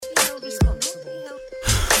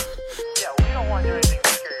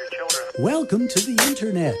Welcome to the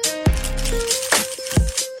internet.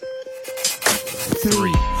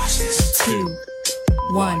 3, 2,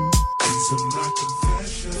 1.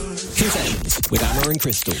 Confessions with Amma and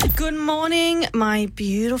Crystal. Good morning, my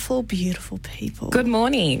beautiful, beautiful people. Good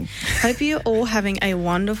morning. Hope you're all having a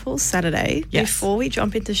wonderful Saturday. Yes. Before we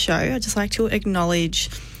jump into the show, I'd just like to acknowledge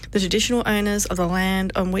the traditional owners of the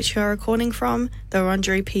land on which we are recording from, the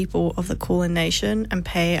Wurundjeri people of the Kulin Nation, and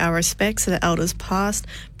pay our respects to the elders past,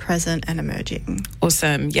 present, and emerging.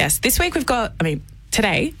 Awesome. Yes. This week we've got,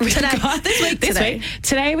 Today we've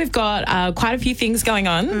got quite a few things going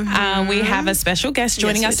on. Mm-hmm. We have a special guest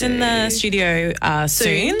joining us in the studio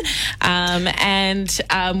soon. And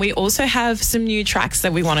we also have some new tracks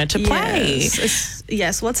that we wanted to play.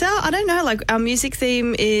 Yes. What's our music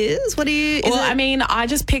theme is? I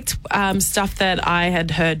just picked stuff that I had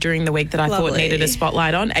heard during the week that I thought needed a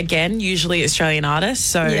spotlight on. Again, usually Australian artists.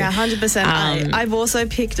 So yeah, 100%. I've also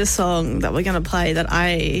picked a song that we're going to play that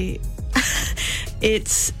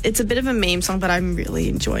It's a bit of a meme song, but I'm really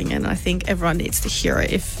enjoying it, and I think everyone needs to hear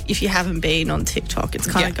it. If you haven't been on TikTok, it's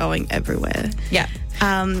kind of going everywhere. Yeah.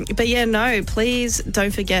 Please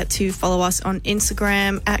don't forget to follow us on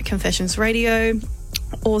Instagram at Confessions Radio.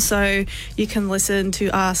 Also, you can listen to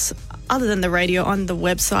us other than the radio on the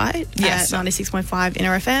website at 96.5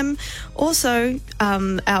 Inner FM. Also,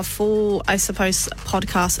 our full,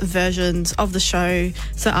 podcast versions of the show,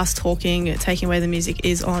 so us talking, taking away the music,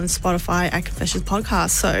 is on Spotify at Confessions Podcast.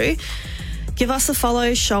 So give us a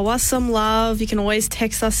follow, show us some love. You can always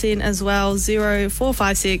text us in as well,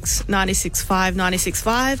 0456 965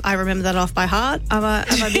 965. I remember that off by heart. Have I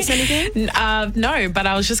missed anything? No, but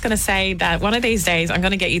I was just going to say that one of these days I'm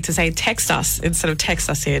going to get you to say text us instead of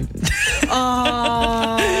text us in.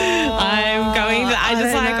 Oh.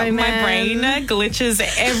 My brain glitches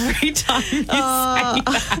every time you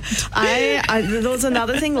say that. There was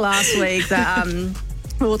another thing last week that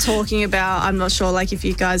we were talking about. I'm not sure if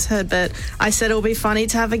you guys heard, but I said it'll be funny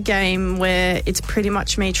to have a game where it's pretty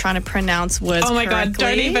much me trying to pronounce words correctly. Oh my God,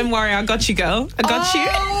 don't even worry. I got you, girl. I got you.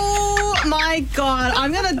 Oh my God,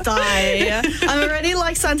 I'm going to die. I'm already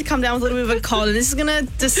starting to come down with a little bit of a cold, and this is going to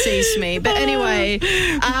decease me. But anyway.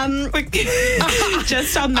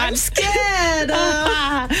 Just on that. I'm scared.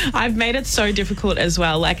 I've made it so difficult as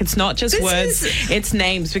well. It's not just words, it's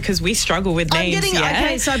names, because we struggle with names.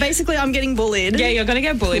 Okay, so basically I'm getting bullied. Yeah, you're going to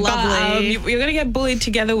get bullied. Lovely. But, you're going to get bullied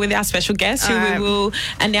together with our special guest, who we will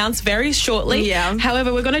announce very shortly. Yeah.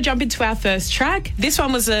 However, we're going to jump into our first track. This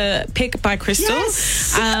one was a pick by Crystal.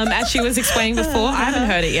 Yes. As she was explaining before, I haven't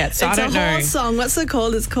heard it yet, so I don't know. It's a whole song. What's it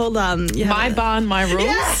called? It's called My Barn, My Rules.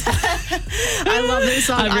 Yeah. I love this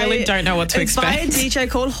song. I really don't know what to expect. It's by a DJ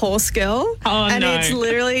called Horse Girl. Oh, and no. it's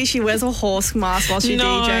literally, she wears a horse mask while she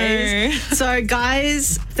DJs. So,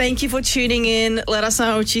 guys, thank you for tuning in. Let us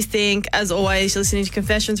know what you think. As always, you're listening to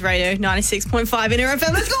Confessions Radio, 96.5 Inner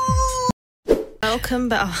FM. Let's go! Welcome,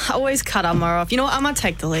 but I always cut Amma off. You know what? I'm going to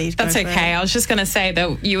take the lead. That's okay. I was just going to say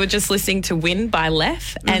that you were just listening to Win by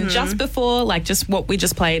Lef, and just before, just what we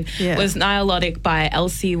just played was Nihilotic by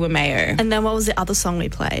Elsie Wameo. And then what was the other song we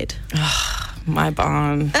played? My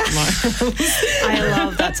Barn. I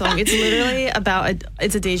love that song. It's literally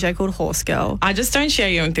it's a DJ called Horse Girl. I just don't share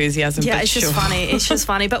your enthusiasm. Yeah, but it's just funny. It's just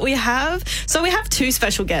funny. But we have two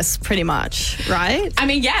special guests pretty much, right? So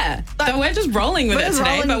we're just rolling with it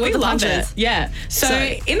today, but we love it. Yeah. So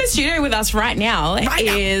in the studio with us right now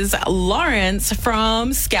is Laurance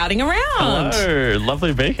from Scouting Around. Hello,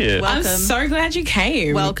 lovely to be here. Welcome. I'm so glad you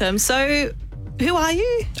came. Welcome. So, who are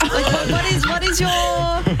you? What is your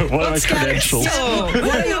what are my credentials?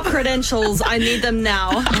 What are your credentials? I need them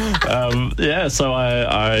now. So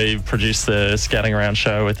I produce the Scouting Around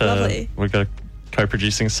show with we've got a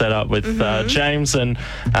co-producing setup with James, and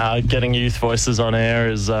getting youth voices on air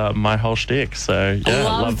is my whole shtick. So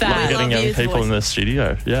love getting young people in the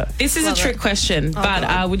studio. Yeah. This is a trick question,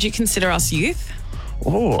 but would you consider us youth?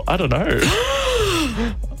 Oh, I don't know.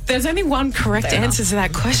 There's only one correct answer to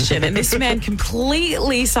that question, and this man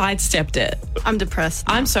completely sidestepped it. I'm depressed.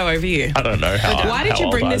 I'm so over you. I don't know how. Why did you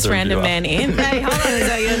bring this random man in? Hey, hold on a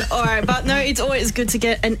second. All right, but no, it's always good to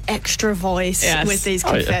get an extra voice with these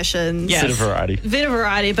confessions. Yes. Bit of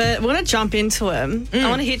variety. But we're going to jump into them. I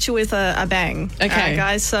want to hit you with a bang. Okay. All right,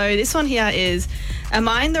 guys. So this one here is, am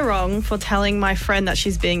I in the wrong for telling my friend that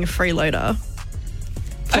she's being a freeloader?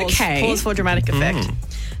 Pause for dramatic effect.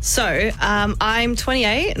 So, I'm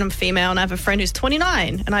 28 and I'm female, and I have a friend who's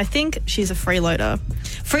 29, and I think she's a freeloader.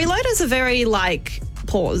 Freeloaders are very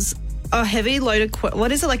a heavy loaded,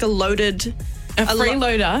 what is it, a loaded A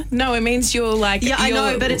freeloader? No, it means you're like... Yeah, I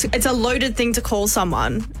know, but it's a loaded thing to call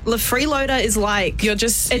someone. The freeloader is like...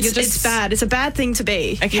 It's bad. It's a bad thing to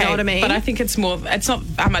be. Okay, you know what I mean? But I think it's more... It's not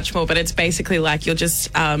that much more, but it's basically like you're just...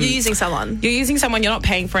 you're using someone. You're using someone, you're not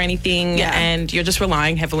paying for anything, and you're just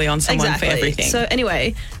relying heavily on someone for everything. So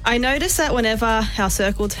anyway, I noticed that whenever our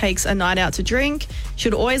circle takes a night out to drink, she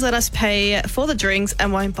would always let us pay for the drinks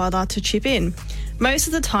and won't bother to chip in. Most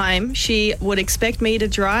of the time, she would expect me to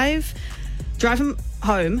drive him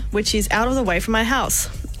home, which is out of the way from my house.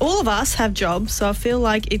 All of us have jobs, so I feel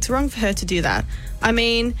like it's wrong for her to do that. I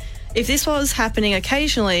mean, if this was happening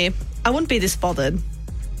occasionally, I wouldn't be this bothered.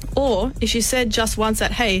 Or if she said just once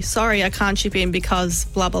that, hey, sorry, I can't chip in because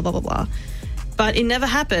blah, blah, blah, blah, blah. But it never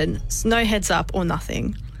happened. No heads up or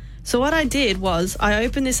nothing. So what I did was I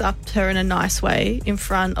opened this up to her in a nice way in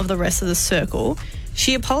front of the rest of the circle.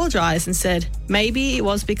 She apologised and said maybe it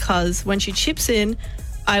was because when she chips in,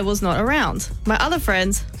 I was not around. My other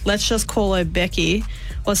friends, let's just call her Becky,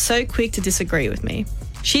 was so quick to disagree with me.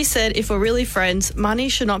 She said if we're really friends, money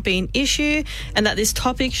should not be an issue and that this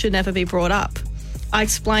topic should never be brought up. I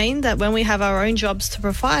explained that when we have our own jobs to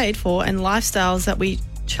provide for and lifestyles that we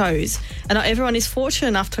chose, and not everyone is fortunate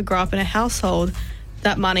enough to grow up in a household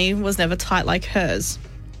that money was never tight like hers.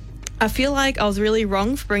 I feel like I was really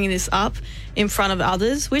wrong for bringing this up in front of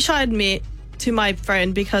others, which I admit to my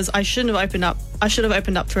friend because I should have opened up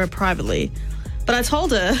to her privately. But I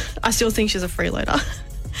told her I still think she's a freeloader.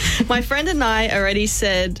 My friend and I already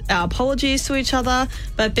said our apologies to each other,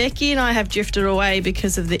 but Becky and I have drifted away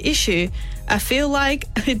because of the issue. I feel like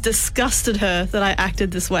it disgusted her that I acted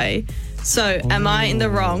this way. So am I in the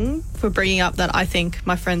wrong for bringing up that I think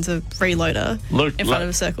my friend's a freeloader in front of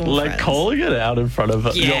a circle of friends? Calling it out in front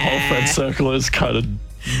of your whole friend circle is kind of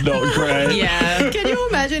not great. Yeah. Can you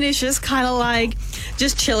imagine it's just kind of like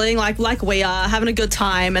just chilling like we are, having a good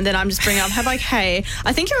time, and then I'm just bringing up, like, hey,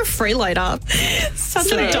 I think you're a freeloader.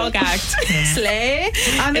 Such a dog act. Slay.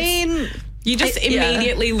 I mean... You just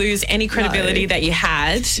immediately lose any credibility that you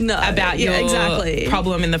had about your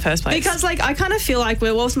problem in the first place. Because, like, I kind of feel like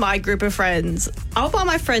what was my group of friends, I'll buy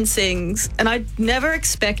my friends things and I never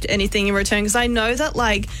expect anything in return because I know that,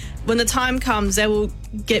 like, when the time comes, they will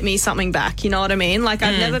get me something back. You know what I mean? Like,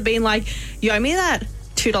 I've never been like, you owe me that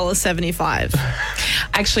 $2.75.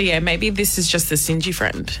 Actually, yeah, maybe this is just the stingy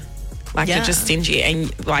friend. Like, you're just stingy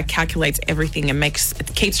and, like, calculates everything and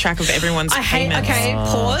keeps track of everyone's payments.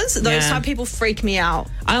 Pause. Those type of people freak me out.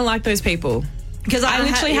 I don't like those people. Because I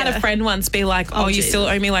literally had a friend once be like, you still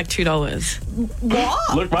owe me like $2.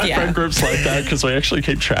 What? Look, my friend group's like that because we actually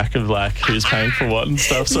keep track of like who's paying for what and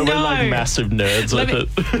stuff. So we're like massive nerds with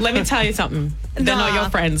it. Let me tell you something. They're not your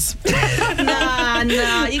friends. Nah.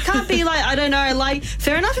 You can't be like, I don't know, like,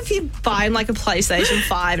 fair enough if you buy like a PlayStation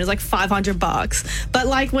 5 and it's like $500. But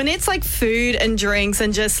like when it's like food and drinks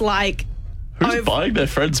and just like, who's buying their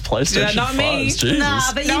friends PlayStation 5s? Me. Jesus. Nah,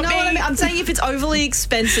 but you know what I mean? I'm saying if it's overly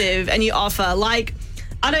expensive and you offer, like,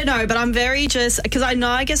 I don't know, but I'm very because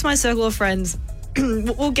I guess my circle of friends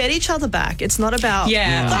we'll get each other back. It's not about...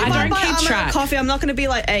 Yeah, like, I don't keep track. Coffee, I'm not going to be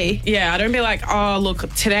like, hey. Yeah, I don't be like, oh,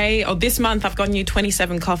 look, today or this month I've gotten you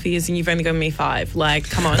 27 coffees and you've only given me 5. Like,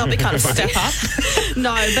 come on. That'll be kind of step up.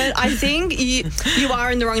 No, but I think you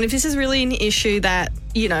are in the wrong. And if this is really an issue that,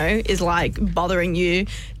 you know, is like bothering you,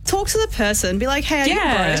 talk to the person. Be like, hey, are you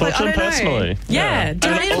broke? Talk to them personally. Yeah.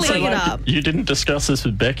 Don't bring it up. You didn't discuss this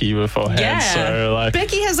with Becky beforehand, so like...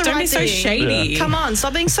 Becky has the right thing. Don't be so shady. Yeah. Come on,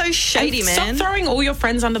 stop being so shady, man. Stop throwing all your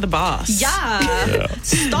friends under the bus. Yeah.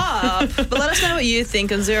 Stop. But let us know what you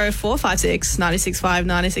think on 0456 965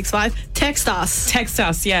 965. Text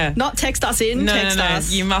us. Yeah. Not text us in, text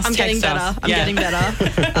us. You must text us. I'm getting better.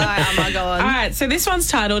 All right, oh my God. All right, so this one's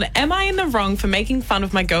titled, Am I in the Wrong for Making Fun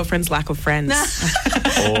of My Girlfriend's Lack of Friends?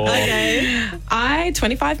 Okay. I,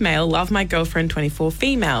 25 male, love my girlfriend, 24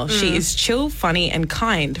 female. She is chill, funny, and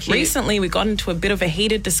kind. Cute. Recently, we got into a bit of a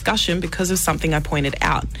heated discussion because of something I pointed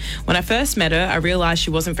out. When I first met her, I realised she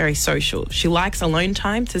wasn't very social. She likes alone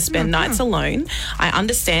time to spend nights alone. I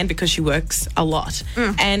understand because she works a lot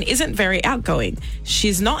and isn't very outgoing.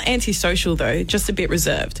 She's not antisocial though, just a bit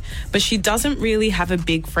reserved. But she doesn't really have a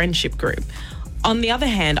big friendship group. On the other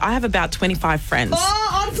hand, I have about 25 friends.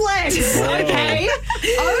 Oh, on flex. Okay.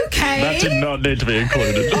 That did not need to be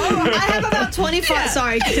included. I have about 25.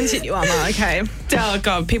 Sorry, continue, Amma. Okay. Oh,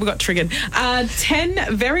 God, people got triggered.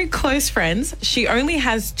 10 very close friends. She only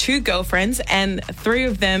has 2 girlfriends and 3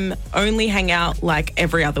 of them only hang out like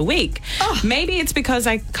every other week. Oh. Maybe it's because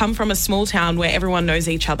I come from a small town where everyone knows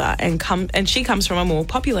each other and she comes from a more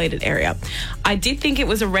populated area. I did think it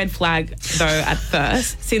was a red flag, though, at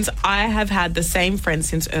first, since I have had the same friends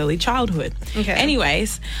since early childhood. Okay.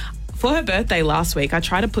 Anyways, For her birthday last week, I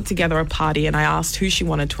tried to put together a party and I asked who she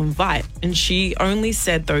wanted to invite, and she only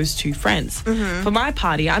said those 2 friends. For my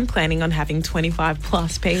party, I'm planning on having 25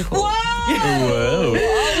 plus people. Whoa!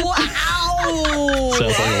 Whoa. Wow! Sounds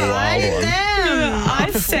like a wild one. Damn. I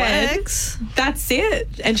said, Flex. that's it.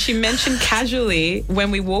 And she mentioned casually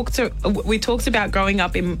when we talked about growing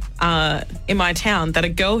up in my town that a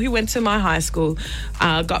girl who went to my high school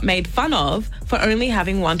got made fun of for only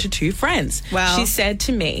having 1 to 2 friends. Wow. She said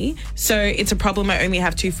to me, so it's a problem I only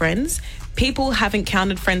have 2 friends. People haven't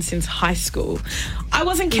counted friends since high school. I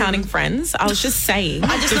wasn't counting friends. I was just saying.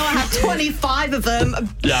 I just know I have 25 of them.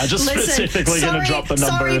 Yeah, just specifically going to drop the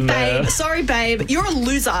number in there. Sorry, babe. You're a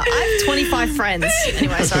loser. I have 25 friends.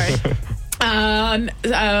 Anyway, sorry.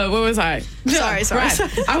 What was I? Sorry.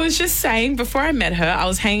 Right. I was just saying, before I met her, I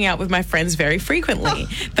was hanging out with my friends very frequently.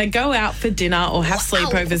 They go out for dinner or have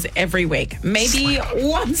sleepovers every week, maybe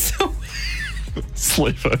once a week.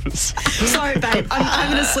 Sleepovers. Sorry, babe. I'm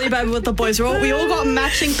having a sleepover with the boys. We all got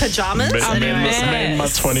matching pajamas. Me and my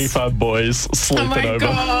 25 boys sleeping over.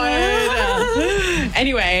 God.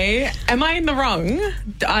 Anyway, am I in the wrong?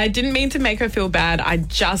 I didn't mean to make her feel bad. I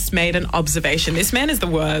just made an observation. This man is the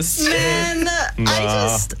worst. Man, I'm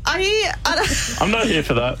not here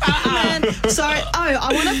for that. Man, sorry.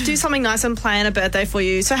 I want to do something nice and plan a birthday for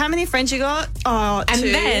you. So how many friends you got? Oh, and 2.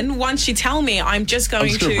 then once you tell me, I'm just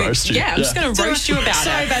going to roast you. I'm just going to roast you about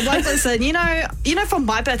sorry, it. babe. Like, listen, you know, for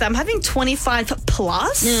my birthday, I'm having 25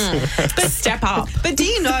 plus. But step up. But do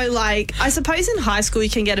you know, like, I suppose in high school you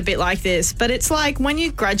can get a bit like this, but it's like when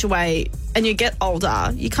you graduate and you get older,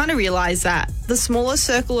 you kind of realise that the smaller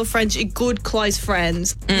circle of friends, your good, close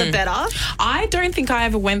friends, the better. I don't think I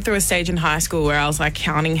ever went through a stage in high school where I was like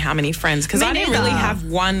counting how many friends, because I didn't really have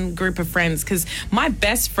one group of friends, because my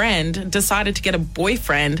best friend decided to get a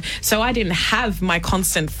boyfriend, so I didn't have my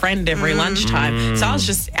constant friend every lunchtime. So I was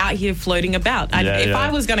just out here floating about. If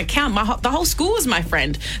I was going to count, the whole school was my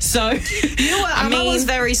friend. So you know what? Amma was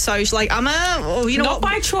very social. Like Amma, you know, not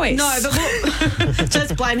by choice. No, but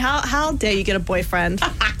just blame. How dare you get a boyfriend?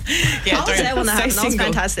 Yeah, I was there when that happened. That was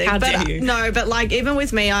fantastic. How dare you? No, but like even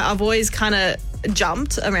with me, I've always kind of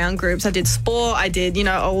jumped around groups. I did sport. I did,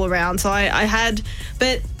 all around. So I had,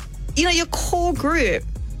 but your core group,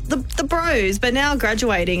 the bros. But now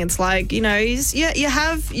graduating, it's like you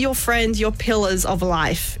have your friends, your pillars of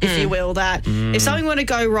life, if you will. That if something were to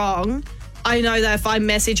go wrong, I know that if I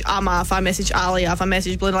message Amma, if I message Alia, if I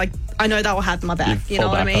message Blue, like I know that will have my back. You know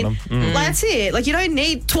what I mean? Like, that's it. Like you don't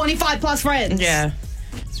need 25 plus friends. Yeah.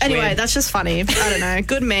 Anyway, weird. That's just funny. I don't know.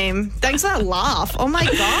 Good meme. Thanks for that laugh. Oh my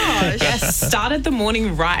gosh. Yes, started the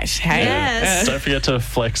morning right. Hey. Yes. Don't forget to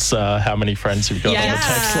flex how many friends you've got on the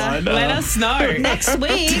text line. Let us know. Next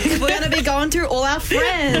week, we're going to be going through all our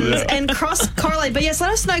friends and cross-correlate. But yes, let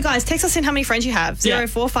us know, guys. Text us in how many friends you have.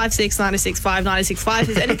 0456 965 965.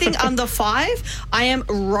 If there's anything under 5, I am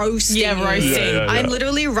roasting. Yeah, roasting. Yeah. I'm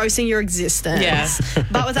literally roasting your existence. Yeah.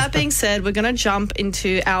 But with that being said, we're going to jump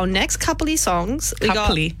into our next coupley songs.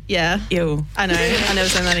 Yeah. Ew. I know. I never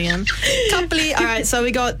say that again. Coupley. All right. So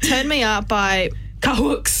we got Turn Me Up by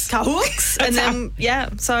Kahooks. And then,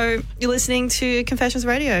 so you're listening to Confessions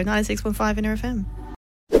Radio, 96.5 Inner FM.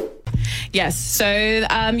 Yes, so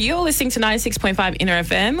you're listening to 96.5 Inner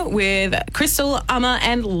FM with Crystal, Amma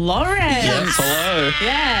and Laurance. Yes, hello.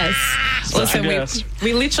 Yes. Listen,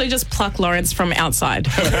 we literally just pluck Laurance from outside.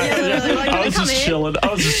 I was just chilling. in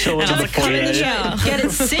the foyer. Get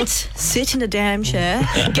it. Sit in a damn chair.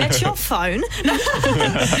 Get your phone.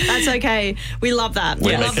 That's okay. We love that.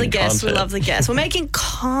 We love the guests. We love the guests. We're making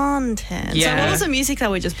content. Yeah. So what was the music that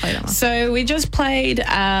we just played on? So we just played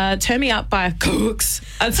Turn Me Up by Cooks.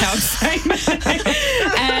 That's how it's saying.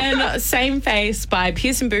 And Same Face by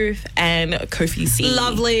Pearson Booth and Kofi C.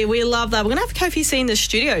 Lovely. We love that. We're going to have Kofi C in the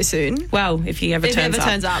studio soon. Well, if he ever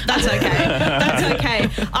turns up. That's okay. That's okay.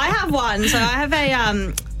 I have one. So I have a I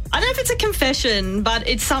don't know if it's a confession, but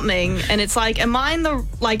it's something, and it's like, am I in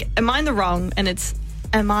the wrong? And it's,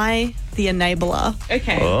 am I the enabler?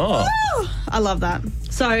 Okay. Oh. Woo! I love that.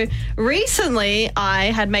 So recently, I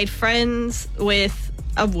had made friends with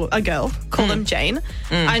a girl, call them Jane.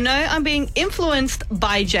 I know I'm being influenced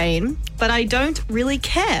by Jane, but I don't really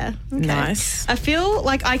care. Okay. Nice. I feel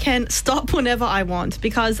like I can stop whenever I want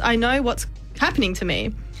because I know what's happening to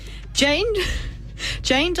me. Jane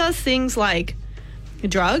does things like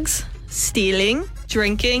drugs, stealing,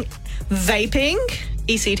 drinking, vaping,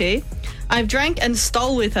 ECT. I've drank and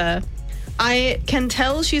stole with her. I can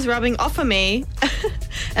tell she's rubbing off on me.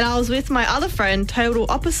 And I was with my other friend, total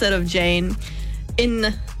opposite of Jane,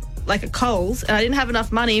 in like a Coles, and I didn't have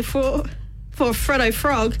enough money for a Freddo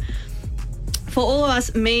Frog for all of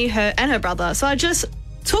us, me, her, and her brother. So I just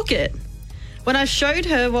took it. When I showed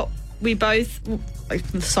her what we both...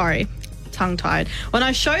 Sorry, tongue-tied. When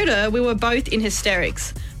I showed her, we were both in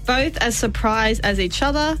hysterics. Both as surprised as each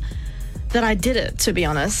other that I did it, to be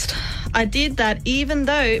honest. I did that even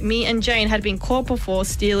though me and Jane had been caught before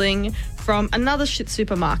stealing from another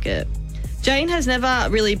supermarket. Jane has never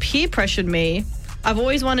really peer pressured me. I've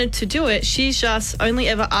always wanted to do it. She's just only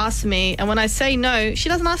ever asked me, and when I say no, she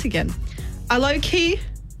doesn't ask again. I low-key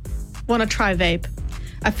want to try vape.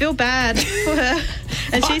 I feel bad for her,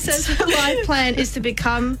 and she says her life plan is to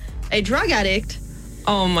become a drug addict.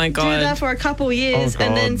 Oh my God. Do that for a couple years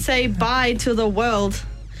and then say bye to the world.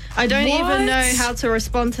 I don't even know how to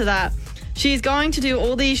respond to that. She's going to do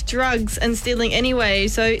all these drugs and stealing anyway,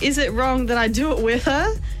 so is it wrong that I do it with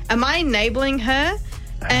her? Am I enabling her?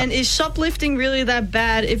 And is shoplifting really that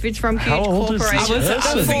bad if it's from huge corporations? I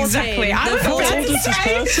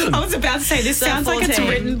was about to say, this sounds like it's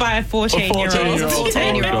written by a 14-year-old.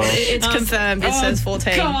 14-year-old. It's confirmed. It says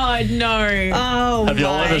 14. God, no. Oh, Have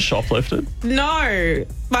y'all ever shoplifted? No.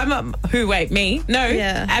 My mum, me? No,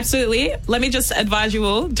 absolutely. Let me just advise you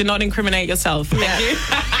all, do not incriminate yourself. Thank you.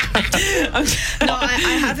 No,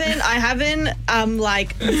 I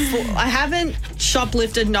haven't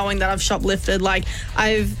shoplifted knowing that I've shoplifted. Like,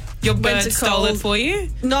 Your bird stole it for you?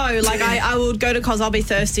 No, like I would go to Coles, I'll be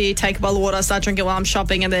thirsty, take a bottle of water, start drinking while I'm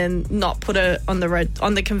shopping, and then not put it on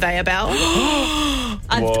the conveyor belt.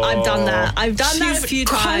 I've done that. I've done that a few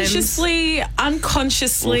times. Consciously,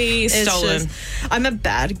 unconsciously stolen. I'm a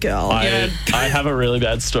bad girl. I have a really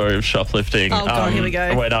bad story of shoplifting. Oh, God, here we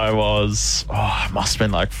go. When I was, must have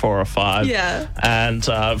been like 4 or 5. Yeah. And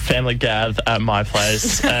family gathered at my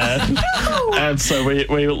place. And so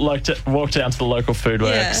we walked down to the local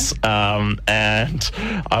Foodworks. And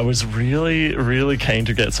I was really, really keen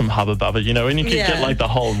to get some Hubba Bubba. You know, when you can get like the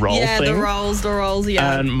whole roll thing. Yeah, the rolls,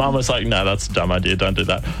 yeah. And Mum was like, no, that's a dumb idea. Don't do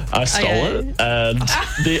that. I stole it. And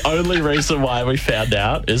the only reason why we found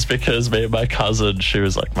out is because me and my cousin, she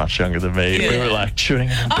was like much younger than me. We were like shooting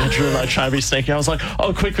in the bedroom, like trying to be sneaky. I was like,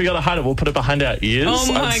 oh, quick, we got to hide it. We'll put it behind our ears.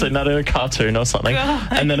 I'd seen that in a cartoon or something. God.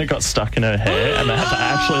 And then it got stuck in her hair and they had to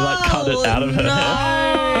actually like cut it out of her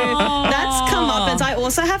hair. That's comeuppance. I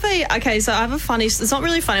also have so I have a funny, it's not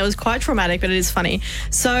really funny, it was quite traumatic, but it is funny.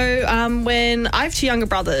 So when I have 2 younger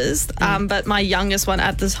brothers, but my youngest one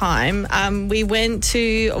at the time, we went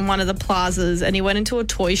to one of the plazas and he went into a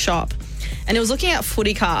toy shop and he was looking at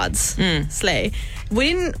footy cards. Slay.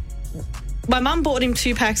 My mum bought him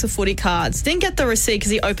 2 packs of footy cards, didn't get the receipt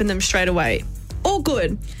because he opened them straight away. All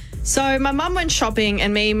good. So my mum went shopping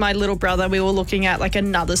and me and my little brother, we were looking at like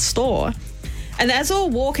another store. And as we were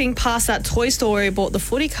walking past that toy store where we bought the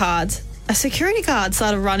footy cards, a security guard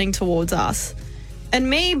started running towards us. And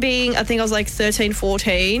me being, I think I was like 13,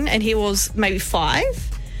 14, and he was maybe 5,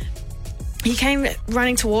 he came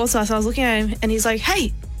running towards us. I was looking at him and he's like,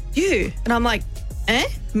 hey, you. And I'm like,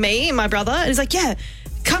 me and my brother? And he's like, yeah,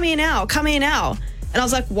 come here now. And I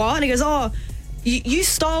was like, what? And he goes, oh,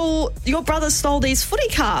 your brother stole these footy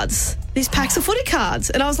cards, these packs of footy cards.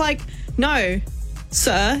 And I was like, no,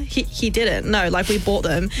 sir, he didn't. No, like we bought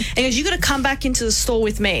them. And he goes, you got to come back into the store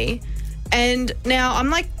with me. And now I'm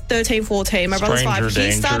like 13, 14. My brother's 5.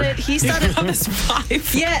 He started. I was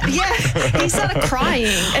 5. Yeah. He started crying,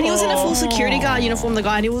 and he was in a full security guard uniform. The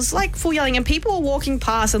guy, and he was like full yelling, and people were walking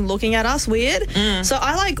past and looking at us weird. So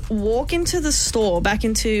I like walk into the store, back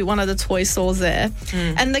into one of the toy stores there,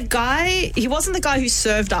 and the guy, he wasn't the guy who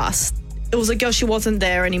served us. It was a girl, she wasn't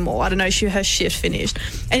there anymore. I don't know, her shift finished.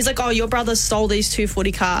 And he's like, oh, your brother stole these 2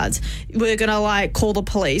 footy cards. We're going to like call the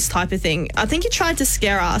police type of thing. I think he tried to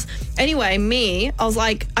scare us. Anyway, I was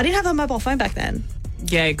like, I didn't have a mobile phone back then.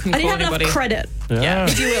 Yeah, you couldn't call anybody. I didn't have enough credit,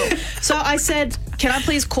 if you will. So I said, can I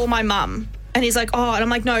please call my mum? And he's like, oh, and I'm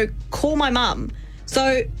like, no, call my mum.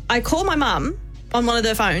 So I call my mum on one of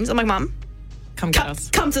their phones. I'm like, mum, come get us.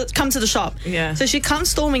 Come to the shop. Yeah. So she comes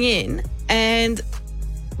storming in, and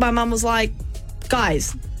my mum was like,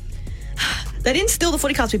 guys, they didn't steal the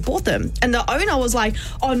footy cards, we bought them. And the owner was like,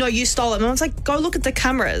 oh no, you stole them. And I was like, go look at the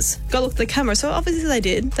cameras. So obviously they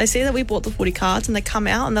did. They see that we bought the footy cards and they come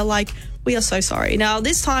out and they're like, we are so sorry. Now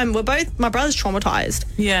this time my brother's traumatized.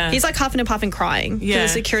 Yeah. He's like huffing and puffing crying to the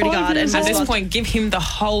security guard. And at this point, give him the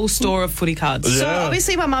whole store of footy cards. So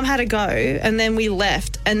obviously my mum had to go, and then we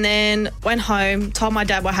left and then went home, told my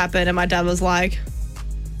dad what happened, and my dad was like,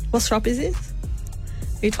 what shop is this?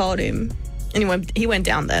 We told him. Anyway, he went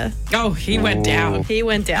down there. Oh, he went down. He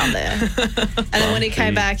went down there. And then when he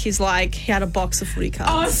came back, he's like, he had a box of footy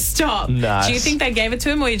cards. Oh, stop. Nice. Do you think they gave it to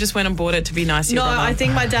him or you just went and bought it to be nice to your brother? No, I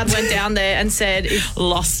think my dad went down there and said...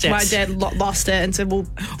 Lost it. My dad lost it and said, we'll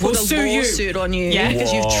put a sue you. lawsuit on you Yeah.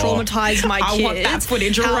 because you've traumatized my kids. I want that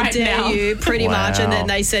footage How right dare now. you, pretty much. And then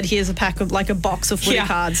they said, here's a pack of, like, a box of footy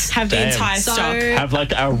cards. Have the entire So- stock. Have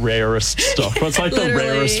like our rarest stock. What's like the Literally.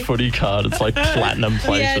 rarest footy card? It's like platinum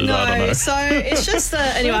plated. Yeah, I don't know. no. So it's just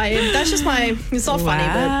anyway. That's just my. It's not funny,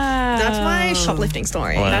 but that's my shoplifting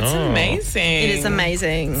story. Wow. That's amazing. It is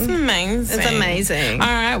amazing. It's amazing. It's amazing. All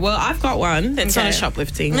right, well, I've got one. It's not a Okay.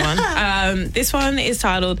 shoplifting one. This one is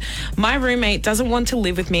titled, My Roommate Doesn't Want to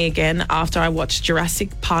Live With Me Again After I Watched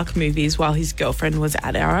Jurassic Park movies while his girlfriend was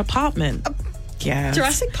at our apartment. Yeah.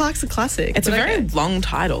 Jurassic Park's a classic. It's a but very okay. long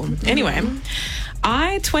title. Anyway,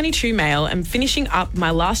 I, 22 male, am finishing up my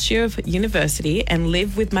last year of university and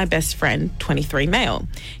live with my best friend, 23 male.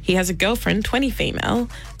 He has a girlfriend, 20 female,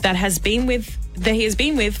 that he has been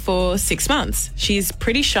with for 6 months. She's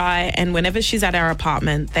pretty shy, and whenever she's at our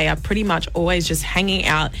apartment, they are pretty much always just hanging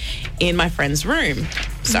out in my friend's room.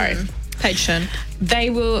 Sorry. Page turn.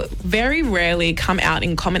 They will very rarely come out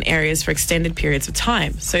in common areas for extended periods of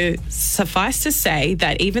time. So suffice to say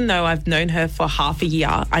that even though I've known her for half a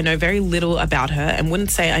year, I know very little about her and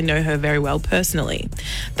wouldn't say I know her very well personally.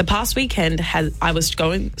 The past weekend, I was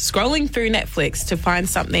scrolling through Netflix to find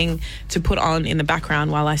something to put on in the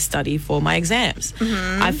background while I study for my exams.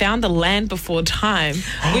 I found The Land Before Time,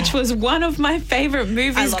 which was one of my favourite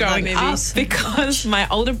movies love growing that up movie so because my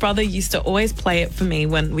older brother used to always play it for me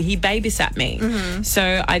when he babysat me.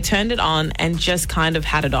 So I turned it on and just kind of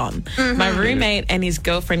had it on. My roommate and his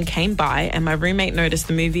girlfriend came by, and my roommate noticed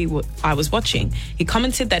the movie I was watching. He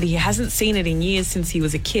commented that he hasn't seen it in years since he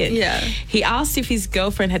was a kid. Yeah. He asked if his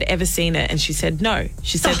girlfriend had ever seen it, and she said no.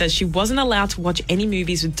 She said that she wasn't allowed to watch any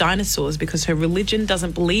movies with dinosaurs because her religion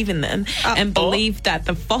doesn't believe in them and believed that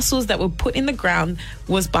the fossils that were put in the ground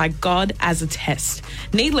was by God as a test.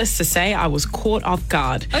 Needless to say, I was caught off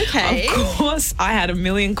guard. Okay. Of course, I had a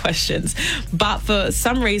million questions, but for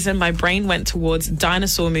some reason, my brain went towards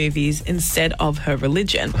dinosaur movies instead of her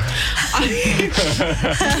religion. I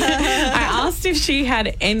asked if she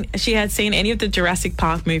had seen any of the Jurassic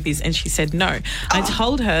Park movies, and she said no. I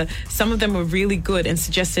told her some of them were really good and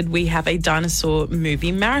suggested we have a dinosaur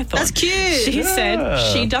movie marathon. That's cute. She said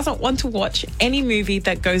she doesn't want to watch any movie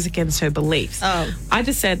that goes against her beliefs. Oh. I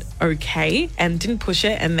just said okay and didn't push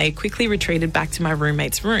it, and they quickly retreated back to my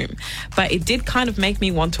roommate's room. But it did kind of make me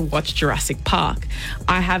want to watch Jurassic Park.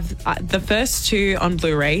 I have the first two on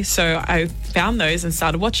Blu-ray, so I found those and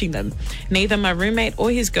started watching them. Neither my roommate or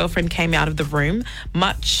his girlfriend came out the room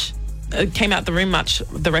much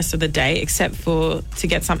the rest of the day, except for to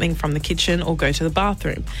get something from the kitchen or go to the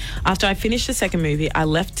bathroom. After I finished the second movie, I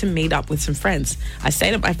left to meet up with some friends. I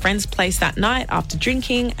stayed at my friend's place that night after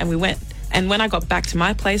drinking, and when I got back to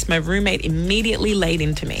my place, my roommate immediately laid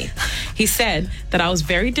into me. He said that I was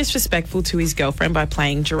very disrespectful to his girlfriend by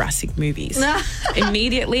playing Jurassic movies.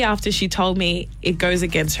 Immediately after she told me it goes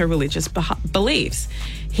against her religious beliefs.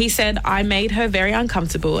 He said I made her very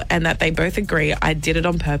uncomfortable and that they both agree I did it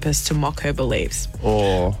on purpose to mock her beliefs.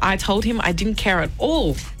 Oh. I told him I didn't care at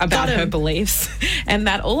all about her beliefs and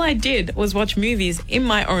that all I did was watch movies in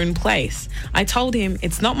my own place. I told him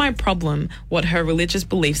it's not my problem what her religious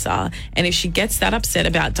beliefs are, and if she gets that upset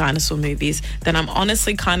about dinosaur movies, then I'm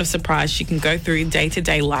honestly kind of surprised she can go through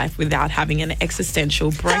day-to-day life without having an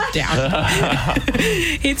existential breakdown.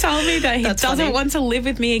 He told me that he doesn't want to live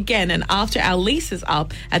with me again, and after our lease is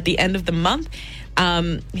up at the end of the month,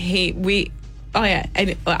 after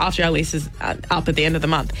our lease is up at the end of the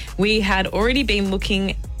month, we had already been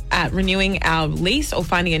looking at renewing our lease or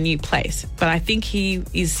finding a new place. But I think he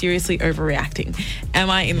is seriously overreacting. Am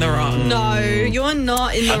I in the wrong? No, you're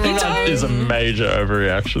not in the wrong. I think that is a major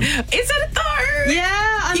overreaction. Is it though? Yeah,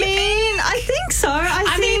 I mean, I think so.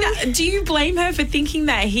 I mean, do you blame her for thinking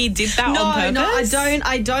that he did that on purpose? No,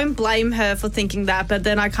 I don't blame her for thinking that, but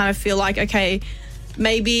then I kind of feel like, okay,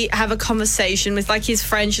 maybe have a conversation with like his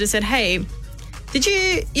friend. Should have said, hey, did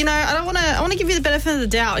you, I want to give you the benefit of the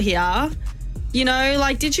doubt here.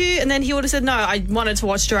 Did you? And then he would have said, no, I wanted to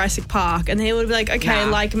watch Jurassic Park. And he would be like, okay,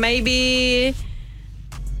 like maybe,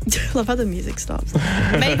 I love how the music stops.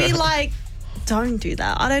 Maybe don't do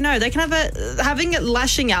that. I don't know. They can having it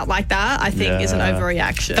lashing out like that, I think, is an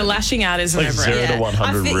overreaction. The lashing out is an overreaction. 0 to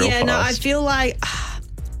 100 real fast. I feel like,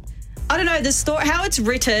 I don't know, the story, how it's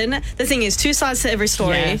written, the thing is, two sides to every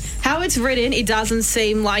story. Yes. How it's written, it doesn't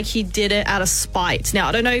seem like he did it out of spite. Now,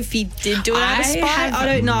 I don't know if he did do it out of spite. I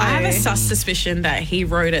don't know. I have a sus suspicion that he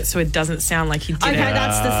wrote it so it doesn't sound like he did it. Okay,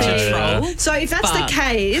 that's the thing. To troll. So if that's the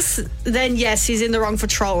case, then yes, he's in the wrong for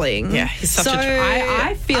trolling. Yeah, he's such a troll.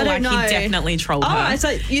 I feel like he definitely trolled her. Oh, so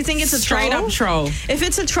you think it's a troll? Straight up troll. If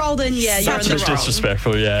it's a troll, then yeah, you're in the wrong.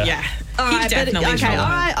 Disrespectful, yeah. Yeah. All right, definitely okay,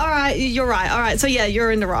 all right, you're right. All right, so yeah,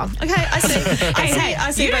 you're in the wrong. Okay, I see.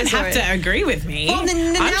 I see. You don't have to agree with me. Well, I'm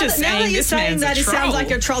just now that saying you're this saying man's that, a it sounds troll.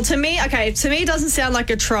 like a troll. To me, it doesn't sound like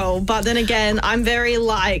a troll. But then again, I'm very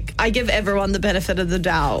I give everyone the benefit of the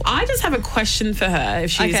doubt. I just have a question for her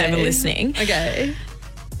if she's ever listening. Okay.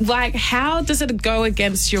 Like, how does it go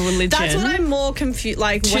against your religion? That's what I'm more confused.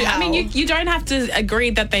 Like, wow. I mean, you don't have to agree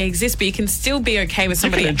that they exist, but you can still be okay with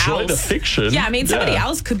somebody else. You can enjoy the fiction. Yeah, I mean, somebody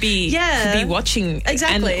else could be watching.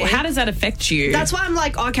 Exactly. And how does that affect you? That's why I'm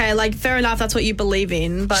like, okay, like, fair enough, that's what you believe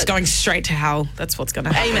in. But just going straight to hell, that's what's going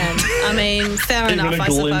to happen. Amen. I mean, fair enough, I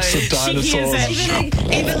glimpse suppose. of dinosaurs.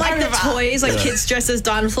 Even like the toys, like kids dressed as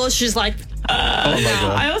dinosaurs, she's like, oh my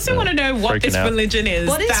God. I also want to know what this religion is.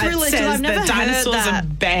 What is that religion? Says I've never that dinosaurs heard that. are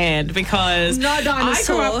banned because no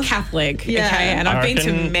dinosaur. I grew up Catholic, okay, and I've been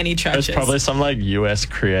to many churches. It's probably some like US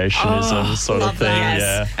creationism sort of thing. That.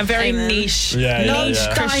 Yeah, a very niche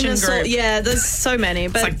Christian dinosaur. group. Yeah, there's so many.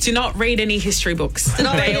 But it's like, do not read any history books. Do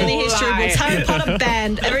not read any history books. Harry Potter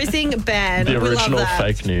banned. Everything banned. The original we love that.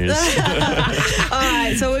 fake news. All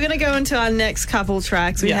right, so we're gonna go into our next couple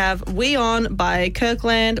tracks. We have "We On" by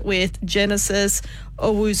Kirkland with Genesis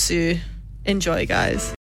Owusu. Enjoy,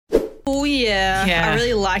 guys. Oh yeah, I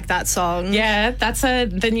really like that song. Yeah, that's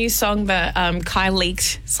the new song that Kai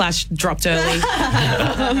leaked / dropped early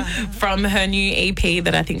from her new EP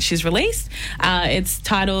that I think she's released. It's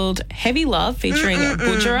titled "Heavy Love" featuring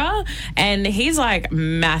Bujara, and he's like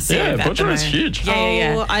massive. Yeah, Bujara's huge.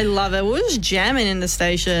 Yeah. I love it. We were just jamming in the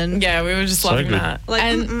station. Yeah, we were just loving that. Like,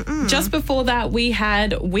 and just before that, we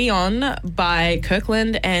had "We On" by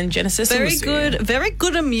Kirkland and Genesis. Very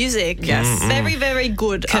good at music. Yes, very, very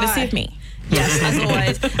good. Courtesy of me. Yes, as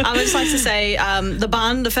always. I would just like to say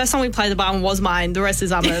the first time we played the barn was mine. The rest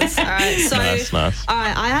is Amma's. All right, so nice. All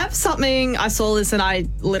right, I have something. I saw this and I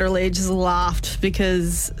literally just laughed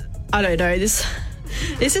because I don't know this.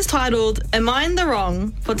 This is titled "Am I in the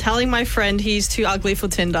Wrong for Telling My Friend He's Too Ugly for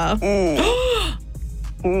Tinder?"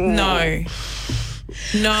 No.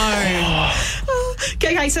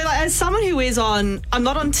 Okay, so like, as someone who is I'm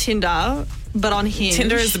not on Tinder, but on Hinge.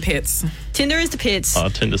 Tinder is the pits. Tinder is the pits. Oh,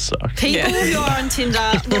 Tinder sucks. People who are on Tinder,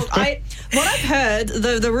 look, what I've heard,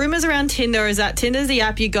 the rumors around Tinder is that Tinder's the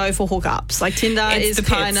app you go for hookups. Like Tinder is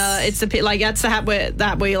kind of, it's the pit, like that's the app where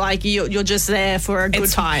you're like you're just there for a good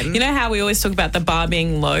time. You know how we always talk about the bar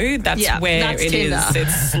being low? That's where it Tinder. is.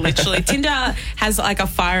 It's literally Tinder has like a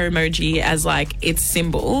fire emoji as like its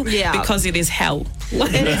symbol because it is hell.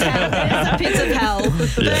 It is hell. It is the pits of hell.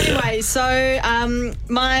 But anyway, so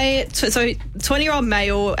my 20-year-old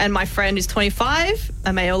male and my friend who's 25,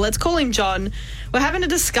 a male, let's call him John. We're having a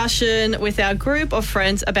discussion with our group of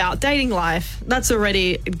friends about dating life. That's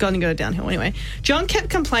already going to go downhill anyway. John kept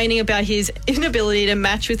complaining about his inability to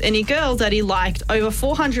match with any girls that he liked. Over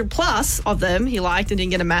 400 plus of them he liked and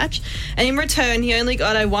didn't get a match. And in return, he only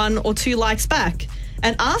got a 1 or 2 likes back.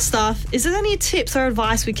 And asked us, is there any tips or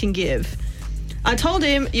advice we can give? I told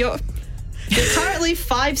him, you're currently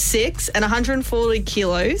 5'6" and 140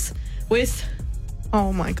 kilos with...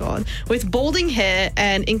 Oh my God. With balding hair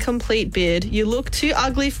and incomplete beard, you look too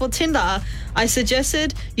ugly for Tinder. I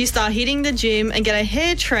suggested you start hitting the gym and get a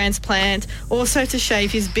hair transplant, also to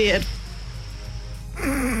shave his beard.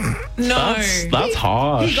 No. That's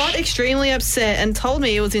harsh. He got extremely upset and told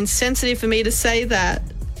me it was insensitive for me to say that.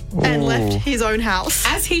 And left his own house.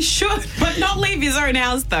 As he should, but not leave his own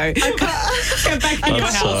house though. Go back to your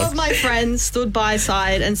couple house. of my friends stood by his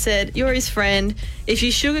side and said, you're his friend. If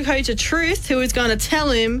you sugarcoat the truth, who is going to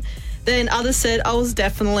tell him? Then others said I was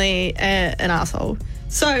definitely an asshole.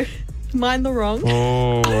 So, mind the wrong.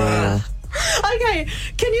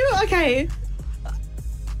 Okay,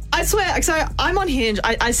 I swear, so I'm on Hinge.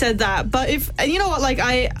 I said that, but if you know what, like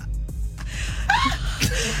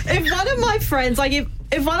if one of my friends,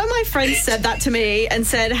 if one of my friends said that to me and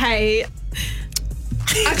said, hey,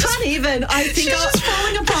 I can't even. I think she's just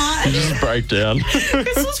falling apart. Just break down.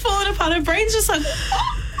 Crystal's falling apart. Her brain's just like,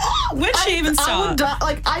 where'd she even start? I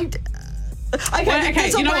would die, Okay,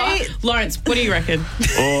 you know what? Laurance, what do you reckon?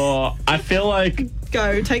 Or I feel like...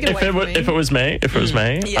 Go, take it away from me. If it was me,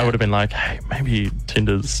 I would have been like, hey, maybe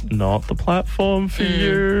Tinder's not the platform for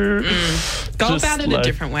you. Go about it a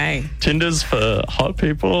different way. Tinder's for hot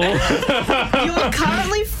people. You are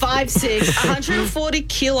currently 5'6" 5'6", 140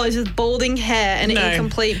 kilos with balding hair and an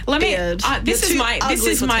incomplete beard. This is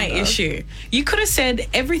my issue. You could have said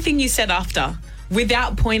everything you said after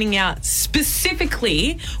without pointing out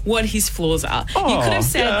specifically what his flaws are. You could have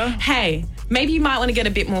said, hey, maybe you might want to get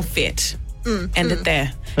a bit more fit. End it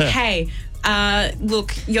there. Yeah. Hey,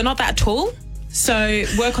 look, you're not that tall, so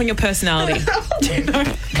work on your personality.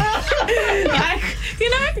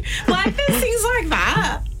 Like there's things like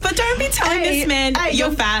that. But don't be telling this man you're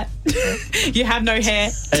fat. You have no hair.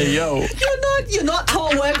 Hey, yo. You're not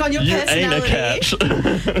tall. Work on your personality. You ain't a catch.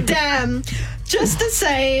 Damn. Just to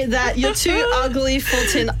say that you're too ugly for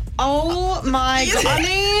Tinder. Oh my God. I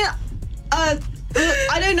mean, I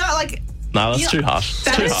don't know, like... No, that's too harsh.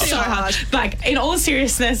 That is so harsh. Like, in all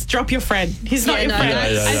seriousness, drop your friend. He's not your friend.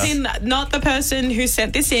 As in, not the person who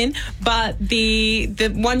sent this in, but the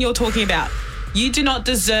one you're talking about. You do not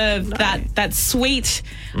deserve that sweet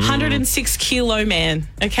 106 kilo man,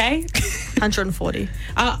 okay? 140.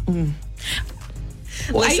 Are you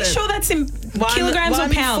sure that's in kilograms or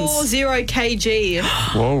pounds? 140 kg.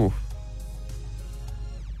 Whoa.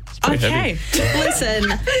 Okay. Listen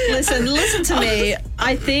to me.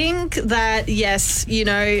 I think that, yes,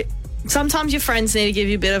 sometimes your friends need to give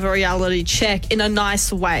you a bit of a reality check in a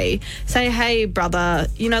nice way. Say, hey, brother,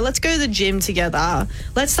 let's go to the gym together.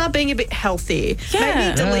 Let's start being a bit healthy.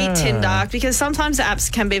 Yeah. Maybe delete Tinder, because sometimes the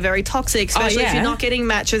apps can be very toxic, especially if you're not getting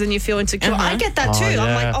matches and you feel insecure. I get that too.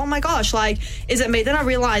 I'm like, oh my gosh, like, is it me? Then I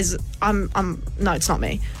realize no, it's not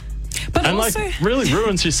me. But and also, really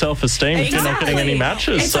ruins your self-esteem if you're not getting any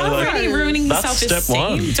matches. It's already ruining your that's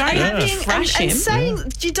self-esteem. Step one. Don't thrash him. And saying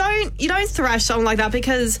you don't thrash someone like that,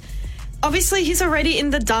 because obviously he's already in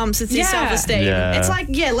the dumps. It's his self-esteem. Yeah. It's like,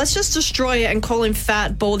 let's just destroy it and call him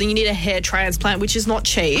fat, balding. You need a hair transplant, which is not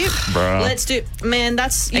cheap. Bruh. Let's do, man.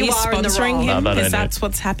 That's you are in the sponsoring wrong. him because that's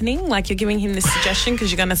what's happening. Like, you're giving him this suggestion because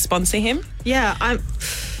you're going to sponsor him. Yeah,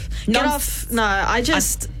 get off. No,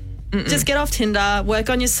 just get off Tinder, work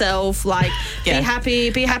on yourself, like be happy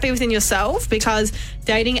within yourself, because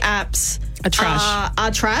dating apps are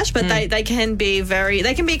trash, but they can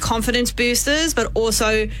be confidence boosters, but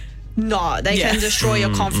also not. They can destroy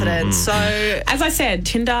your confidence. So, as I said,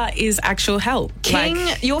 Tinder is actual hell. King,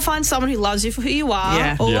 you'll find someone who loves you for who you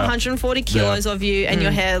are, all 140 kilos of you and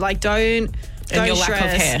your hair. Like, don't your stress.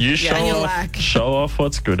 lack of hair. You show off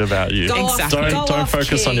what's good about you. Don't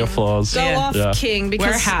focus on your flaws. Go off King, because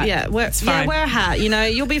wear a hat. wear a hat.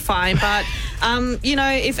 You'll be fine. But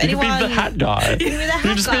if anyone, you could be the hat guy.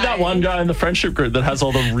 You just be that one guy in the friendship group that has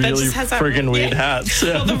all the really friggin' weird hats.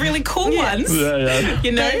 All the really cool ones. Yeah.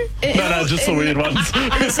 No, just the weird ones.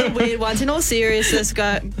 Just the weird ones. In all seriousness,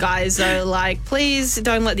 guys, though, like, please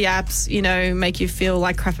don't let the apps, make you feel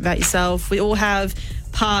like crap about yourself. We all have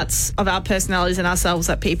parts of our personalities and ourselves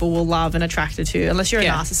that people will love and attracted to, unless you're a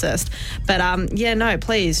narcissist. But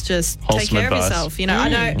please just take care of yourself. I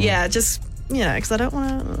know, just because I don't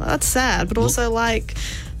want to. That's sad, but also like,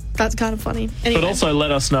 that's kind of funny. Anyway. But also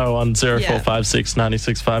let us know on 0456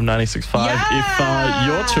 965 965 if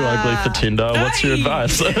you're too ugly for Tinder. What's your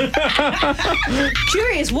advice?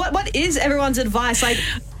 Curious, what is everyone's advice? Like,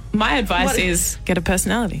 my advice is get a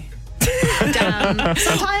personality. Sometimes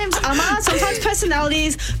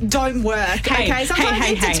personalities don't work. Sometimes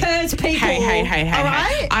it deters people. Hey. All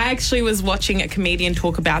right? I actually was watching a comedian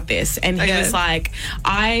talk about this, and he was like,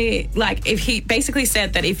 if he basically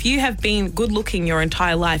said that if you have been good looking your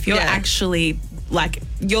entire life, you're actually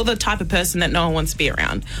you're the type of person that no one wants to be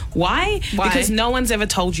around. Why? Because no one's ever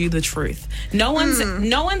told you the truth. No one's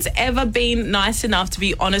ever been nice enough to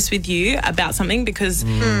be honest with you about something, because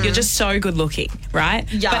you're just so good looking, right?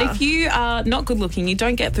 Yeah. But if you are not good looking, you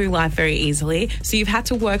don't get through life very easily. So you've had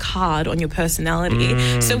to work hard on your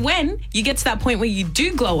personality. So when you get to that point where you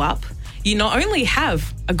do glow up, you not only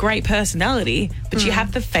have a great personality, but you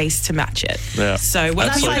have the face to match it. Yeah. So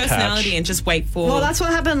work on your personality and just wait for... Well, that's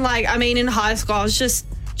what happened. Like, I mean, in high school, I was just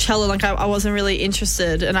chilling. Like, I wasn't really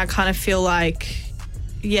interested. And I kind of feel like,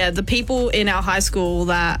 the people in our high school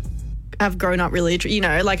that have grown up really,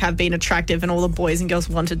 have been attractive and all the boys and girls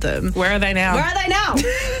wanted them. Where are they now? Where are they now?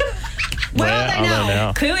 Where are they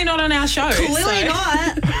now? Clearly not on our show. Clearly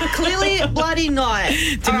not. Clearly bloody not.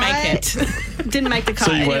 Didn't make it. Didn't make the cut.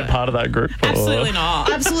 So you weren't part of that group? Or? Absolutely not.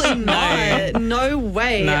 Absolutely not. No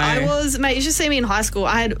way. No. I was, mate, you should see me in high school.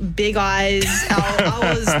 I had big eyes. I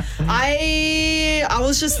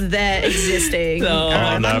was just there existing.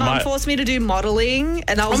 My mum forced me to do modeling,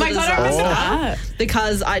 and I was a disaster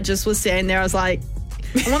because I just was standing there. I was like,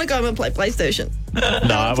 I want to go home and play PlayStation.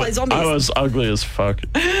 I was ugly as fuck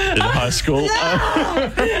in high school.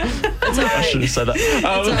 I should have said that.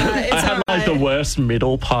 alright, I had like the worst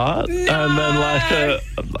middle part, and then like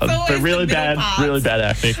a really bad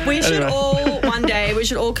acne. We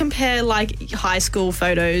should all compare like high school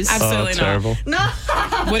photos. Absolutely not. Terrible. No.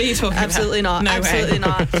 What are you talking Absolutely about? not. No Absolutely way.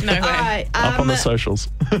 not. No way. All right. Up on the socials.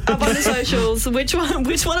 Up on the socials. Which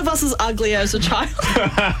one of us is uglier as a child?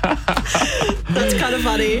 That's kind of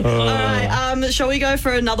funny. All right. Shall we go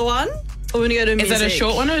for another one? Or we going to go to music? Is that a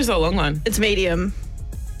short one or is it a long one? It's medium.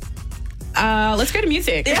 Let's go to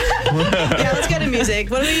music. Yeah, let's go to music.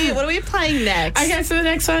 What are we playing next? Okay, so the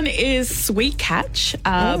next one is Sweet Catch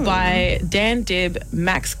by Dan Dibb,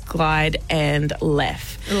 Max Glide, and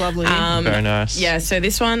Lef. Lovely. Very nice. Yeah, so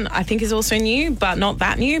this one I think is also new, but not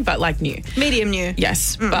that new, but like new. Medium new.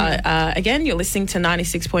 Yes, but again, you're listening to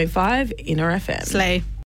 96.5 Inner FM. Slay.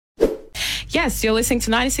 Yes, you're listening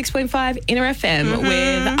to 96.5 Inner FM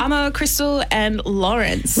with Amma, Crystal, and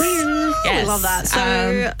Lawrence. Yes. I love that.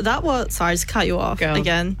 So that was... Sorry, just cut you off Girl,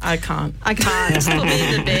 again. I can't. Just put me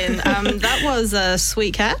in the bin. That was a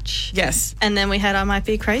Sweet Catch. Yes. And then we had I Might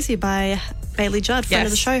Be Crazy by Bailey Judd, friend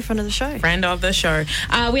of the show. Friend of the show.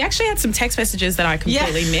 We actually had some text messages that I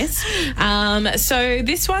completely missed. So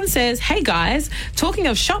this one says, hey guys, talking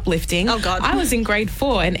of shoplifting, oh God, I was in grade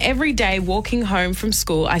 4 and every day walking home from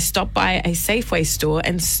school, I stopped by a Safeway store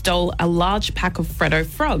and stole a large pack of Freddo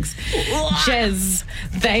frogs. Jez,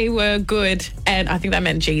 they were good. And I think that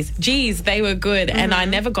meant G's, they were good. And I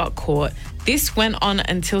never got caught. This went on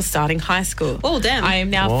until starting high school. Oh, damn. I am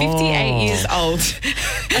now 58 years old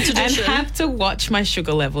and tradition. have to watch my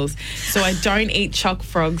sugar levels so I don't eat choc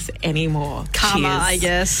frogs anymore. Karma, Cheers. I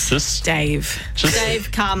guess. Dave.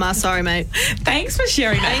 Dave, karma. Sorry, mate. Thanks for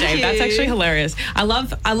sharing that, Thank Dave. you. That's actually hilarious. I love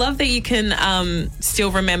that you can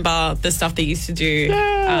still remember the stuff that you used to do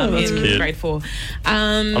in cute. grade 4.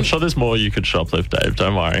 I'm sure there's more you could shoplift, Dave.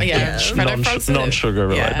 Don't worry. Yeah. Non-sugar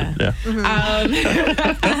related. Yeah.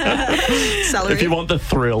 Celery. If you want the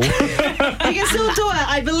thrill. You can still do it.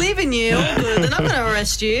 I believe in you. All good. They're not going to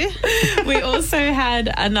arrest you. We also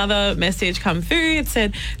had another message come through. It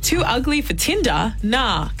said, too ugly for Tinder?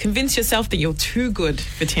 Nah, convince yourself that you're too good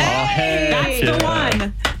for Tinder. Hey! That's the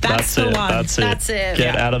one. That's the one. That's it.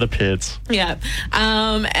 Get out of the pits. Yeah.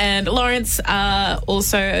 And Lawrence,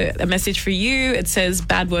 also a message for you. It says,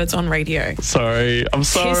 bad words on radio. Sorry. I'm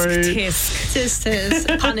sorry. Tisk.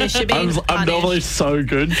 Tisk. Punish. You're being punished. I'm normally so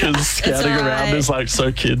good because scouting around is like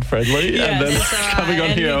so kid friendly. Yeah, and then coming on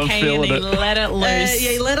here, I'm feeling it. Let it loose.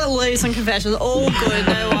 You let it loose on Confessions. All good.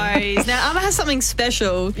 No worries. Now, Amma has something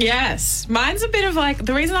special. Yes. Mine's a bit of like,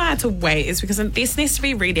 the reason I had to wait is because this needs to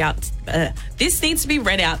be read out. This needs to be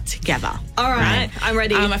read out together. All right. I'm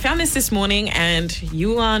ready. I found this morning and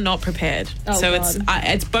you are not prepared. So God.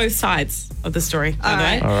 it's both sides of the story. All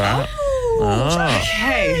right. All right.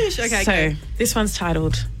 Okay. Okay. This one's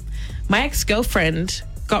titled, My Ex-Girlfriend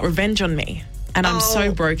Got Revenge on Me and I'm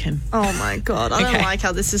so broken. Oh my God. I don't like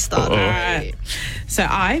how this is started. All right. So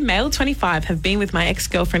I, male 25, have been with my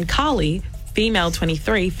ex-girlfriend Carly, female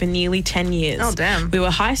 23, for nearly 10 years. Oh, damn. We were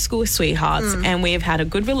high school sweethearts and we have had a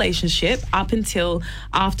good relationship up until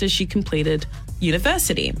after she completed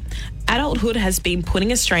university. Adulthood has been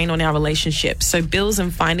putting a strain on our relationship, so bills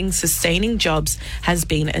and finding sustaining jobs has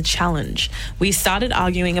been a challenge. We started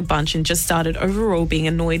arguing a bunch and just started overall being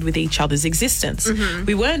annoyed with each other's existence.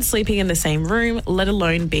 We weren't sleeping in the same room, let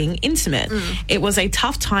alone being intimate. It was a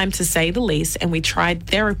tough time to say the least, and we tried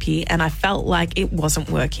therapy and I felt like it wasn't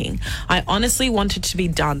working. I honestly wanted to be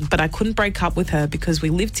done, but I couldn't break up with her because we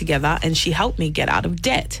lived together and she helped me get out of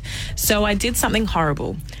debt. So I did something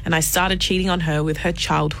horrible and I started cheating on her with her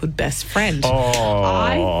childhood best friend.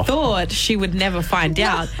 I thought she would never find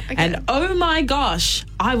out. And oh my gosh,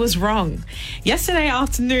 I was wrong. Yesterday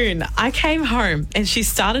afternoon, I came home and she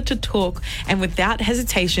started to talk, and without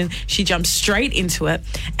hesitation, she jumped straight into it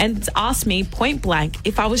and asked me point blank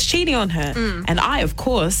if I was cheating on her. And I, of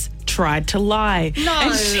course, tried to lie.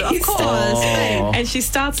 Of course. And she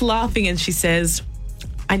starts laughing and she says,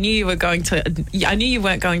 I knew you weren't going to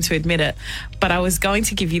admit it, but I was going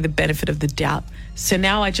to give you the benefit of the doubt. So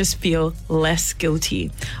now I just feel less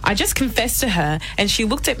guilty. I just confessed to her and she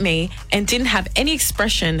looked at me and didn't have any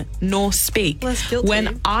expression nor speak. Less guilty.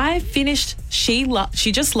 When I finished, she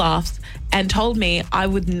just laughed and told me I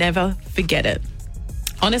would never forget it.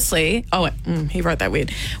 Honestly, he wrote that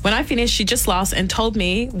weird. When I finished, she just laughed and told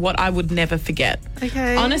me what I would never forget.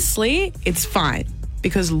 Okay. Honestly, it's fine.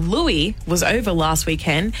 Because Louis was over last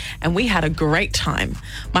weekend and we had a great time.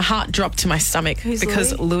 My heart dropped to my stomach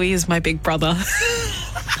because Louis is my big brother.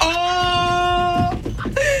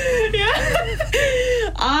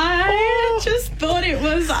 I just thought it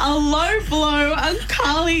was a low blow, a on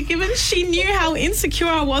Carly, given she knew how insecure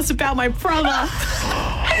I was about my brother.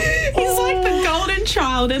 He's like the golden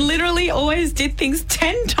child and literally always did things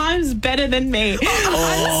 10 times better than me.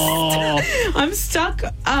 I'm stuck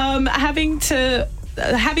having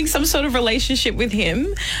some sort of relationship with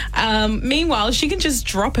him. Meanwhile, she can just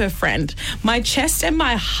drop her friend. My chest and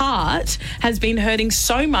my heart has been hurting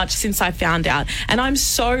so much since I found out, and I'm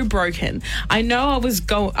so broken. I know I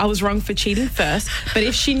was wrong for cheating first, but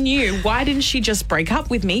if she knew, why didn't she just break up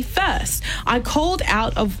with me first? I called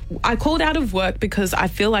out of work because I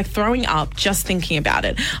feel like throwing up just thinking about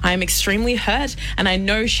it. I am extremely hurt, and I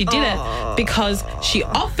know she did it because she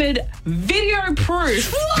offered video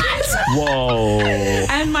proof. What? Whoa.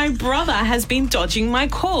 And my brother has been dodging my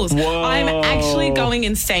calls. Whoa. I'm actually going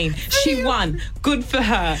insane. She won. Good for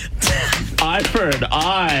her. Eye for an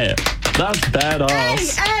eye. That's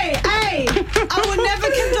badass. Hey! I would never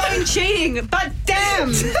condone cheating, but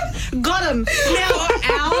damn, got him.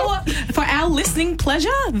 Now, for our listening pleasure,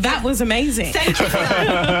 that was amazing. Thank you for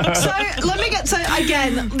that. So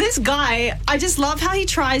again, this guy, I just love how he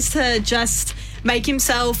tries to just make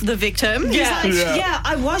himself the victim. He's like,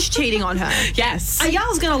 I was cheating on her. Yes. I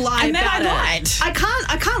was gonna lie and then about I lied. it. I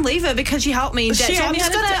can't leave her because she helped me in debt. So I'm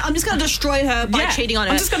just gonna destroy her by cheating on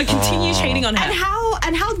her. I'm just gonna continue cheating on her.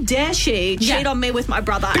 And how dare she cheat on me with my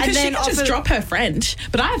brother? Because and then she can just drop her friend,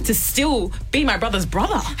 but I have to still be my brother's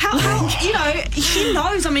brother. How she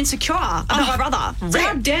knows I'm insecure about my brother. So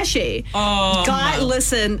how dare she? Guy,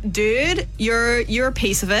 listen, dude, you're a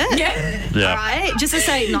piece of it. Yeah. All right, just to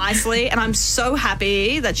say it nicely, and I'm so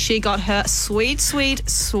happy that she got her sweet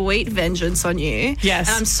vengeance on you. Yes.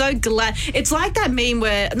 And I'm so glad. It's like that meme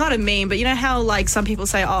where, not a meme, but you know how like some people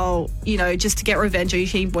say, just to get revenge, or your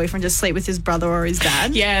cheating boyfriend just sleep with his brother or his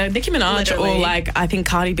dad. Yeah, Nicki Minaj, Literally. or like I think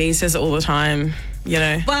Cardi B says it all the time. You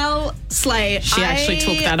know. Well, Slay, she actually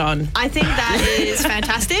took that on. I think that is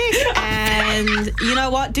fantastic. And you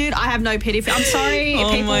know what, dude? I have no pity for. I'm sorry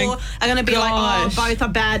if people are going to be like, both are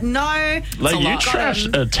bad. No. Like, you trashed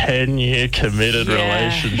a 10-year committed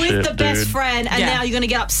relationship with the best dude. friend, and now you're going to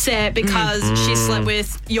get upset because she slept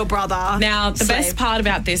with your brother. Now, the best part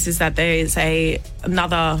about this is that there is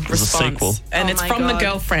another response. A sequel. And it's from the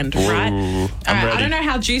girlfriend, right? Ooh, I don't know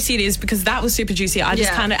how juicy it is because that was super juicy. I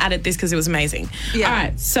just kind of added this because it was amazing. Yeah. All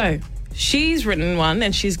right, so she's written one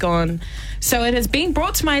and she's gone, so it has been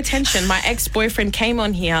brought to my attention my ex-boyfriend came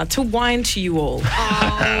on here to whine to you all.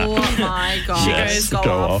 Oh my God. She goes,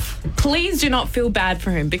 go off. Please do not feel bad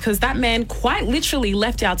for him because that man quite literally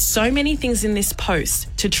left out so many things in this post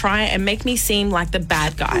to try and make me seem like the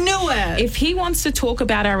bad guy. Knew it. If he wants to talk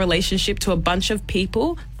about our relationship to a bunch of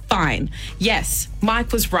people, fine. Yes,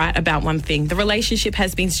 Mike was right about one thing. The relationship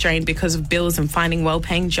has been strained because of bills and finding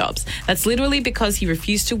well-paying jobs. That's literally because he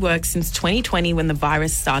refused to work since 2020 when the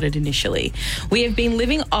virus started initially. We have been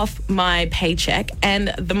living off my paycheck and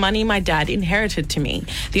the money my dad inherited to me.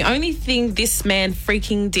 The only thing this man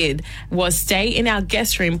freaking did was stay in our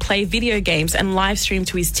guest room, play video games and live stream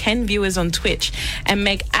to his 10 viewers on Twitch and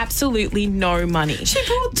make absolutely no money. She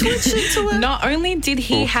brought Twitch into it. Not only did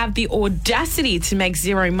he have the audacity to make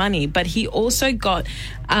zero money, but he also got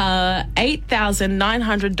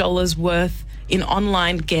 $8,900 worth in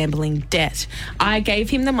online gambling debt. I gave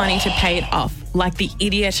him the money to pay it off, like the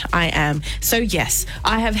idiot I am. So yes,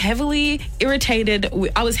 I was heavily irritated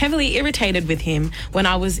with him when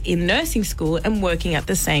I was in nursing school and working at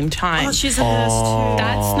the same time. Oh, she's a nurse too.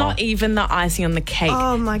 That's not even the icing on the cake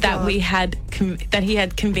God. that he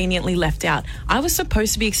had conveniently left out. I was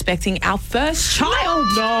supposed to be expecting our first child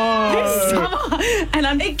this summer, and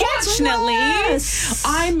unfortunately,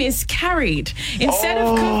 I miscarried. Instead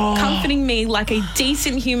of comforting me like a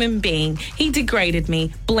decent human being, he degraded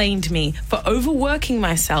me, blamed me for overworking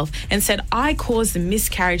myself, and said I caused the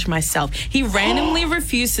miscarriage myself. He randomly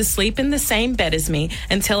refused to sleep in the same bed as me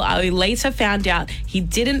until I later found out he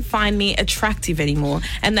didn't find me attractive anymore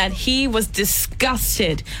and that he was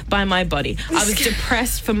disgusted by my body. I was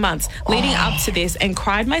depressed for months leading up to this and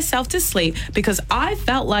cried myself to sleep because I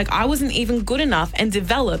felt like I wasn't even good enough and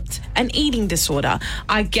developed an eating disorder.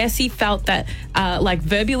 I guess he felt that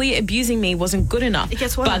verbally abusing me wasn't good enough,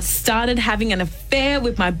 but started having an affair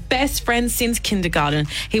with my best friend since kindergarten.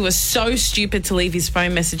 He was so stupid to leave his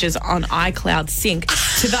phone messages on iCloud sync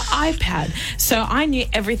to the iPad, so I knew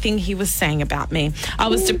everything he was saying about me. I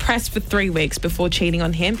was depressed for 3 weeks before cheating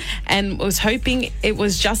on him and was hoping it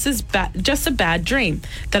was just a bad dream,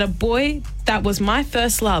 that a boy that was my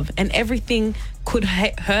first love, and everything could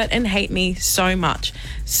hurt and hate me so much.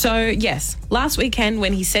 So, yes, last weekend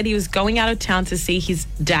when he said he was going out of town to see his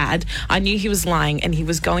dad, I knew he was lying and he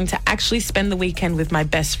was going to actually spend the weekend with my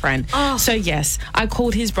best friend. So, yes, I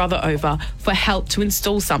called his brother over for help to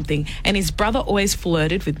install something, and his brother always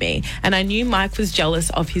flirted with me, and I knew Mike was jealous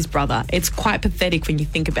of his brother. It's quite pathetic when you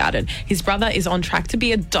think about it. His brother is on track to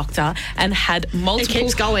be a doctor and had multiple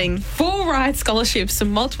full-ride scholarships to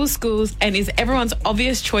multiple schools and is everyone's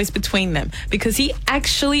obvious choice between them because he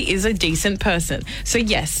actually is a decent person. So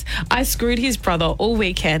yes, I screwed his brother all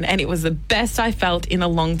weekend and it was the best I felt in a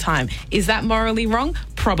long time. Is that morally wrong?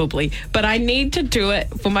 Probably. But I need to do it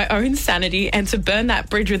for my own sanity and to burn that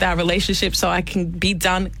bridge with our relationship so I can be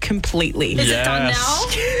done completely. Is it done now?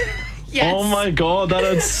 Yes. Oh my God, that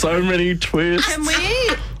had so many twists. Can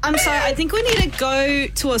we? I'm sorry, I think we need to go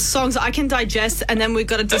to a song so I can digest and then we've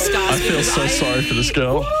got to discuss. I feel so sorry for this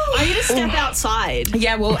girl. I need to step outside.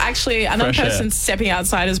 Yeah, well, actually, another person stepping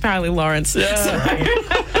outside is apparently Laurance. Yeah.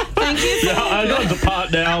 Thank you. I got the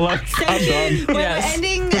part now. Like, I'm done. Well, we're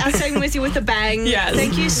ending our segment with you with a bang. Yes.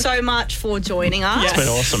 Thank you so much for joining us. Yes. It's been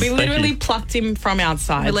awesome. We Thank literally you. plucked him from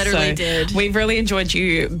outside. We literally did. We've really enjoyed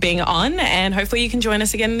you being on, and hopefully you can join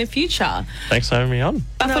us again in the future. Thanks for having me on.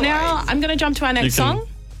 But for now, I'm going to jump to our next song.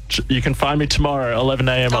 You can find me tomorrow, 11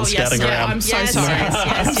 a.m. on Scouting Around. I'm so sorry.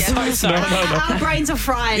 Yes. So sorry. Our brains are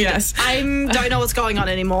fried. Yes. I don't know what's going on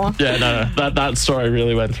anymore. Yeah, no. That story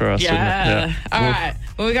really went through us. Yeah. Didn't it? All right.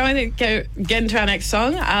 Well, we're going to get into our next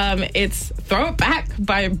song. It's Throw It Back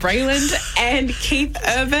by Brayland and Keith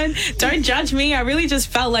Urban. Don't judge me. I really just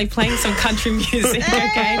felt like playing some country music,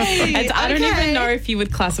 okay? And I don't even know if you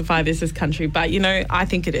would classify this as country, but, I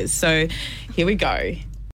think it is. So here we go.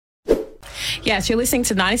 Yes, you're listening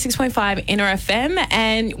to 96.5 Inner FM,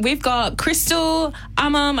 and we've got Crystal,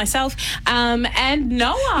 Amma, myself, and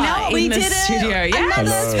Noah in the studio. Yeah, another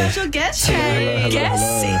special guest show.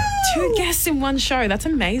 Hello. Two guests in one show. That's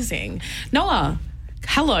amazing. Noah,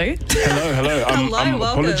 hello. Hello. Welcome.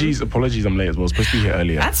 Apologies. I'm late as well. I was supposed to be here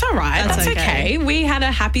earlier. That's all right. That's okay. We had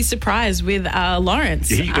a happy surprise with Laurance.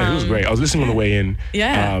 Yeah, he was great. I was listening on the way in.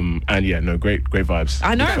 Yeah. Great vibes.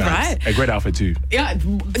 I know, Good vibes. right? A great outfit too. Yeah,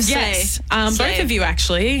 yes. Both of you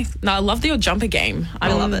actually. No, I love your jumper game.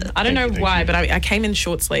 I love it. I don't know Thank you. why, but I came in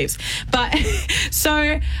short sleeves. But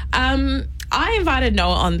so I invited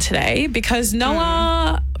Noah on today because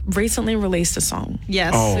Noah recently released a song.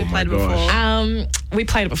 Yes, Oh we my played it gosh. before. We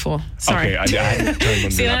played it before. Sorry. Okay, I hadn't turned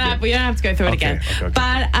on So the we don't have to go through it again. Okay.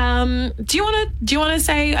 But do you want to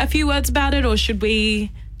say a few words about it, or should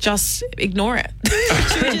we just ignore it?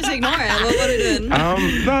 Should we just ignore it? What it doing?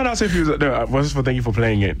 No. So first of all, thank you for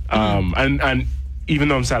playing it. And even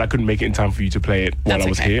though I'm sad I couldn't make it in time for you to play it while That's I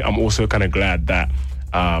was okay. here, I'm also kind of glad that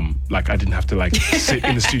I didn't have to sit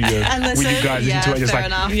in the studio with you guys listening to it. Just fair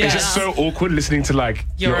enough. It's just so awkward listening to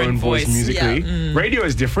your own voice musically. Yeah. Radio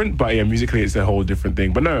is different, but musically it's a whole different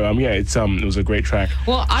thing. But no, it's it was a great track.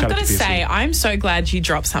 Well, I've Shout got out to to say, PSC. I'm so glad you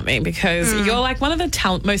dropped something because you're like one of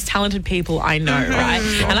the most talented people I know, right?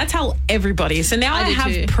 And I tell everybody. So now I do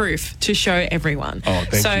have too. proof to show everyone. Oh,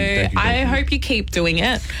 thank you, thank you, I thank you. hope you keep doing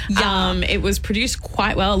it. Yeah. It was produced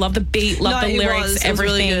quite well. I love the beat, love the it lyrics, was. It was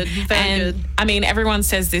everything. really good. Very and good. I mean, everyone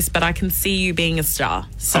says this, but I can see you being a star.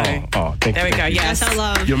 So Thank you, there we go. thank you. Yes. That's our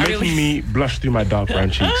love. You're I making really- me blush through my dark brown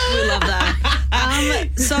cheeks. We love that.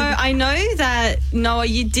 So I know that, Noah,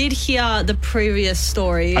 you did hear the previous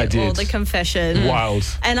story I did. or the confession. Wild.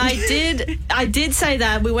 And I did say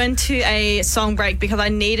that we went to a song break because I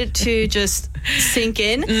needed to just sink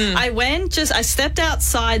in. I stepped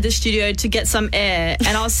outside the studio to get some air,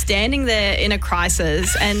 and I was standing there in a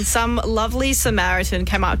crisis, and some lovely Samaritan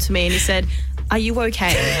came up to me and he said, "Are you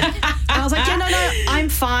okay?" And I was like, "Yeah, no, I'm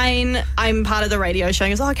fine. I'm part of the radio show."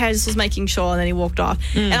 He goes, "Oh, okay, I just was making sure." And then he walked off.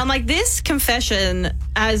 And I'm like, this confession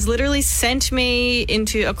has literally sent me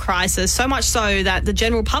into a crisis, so much so that the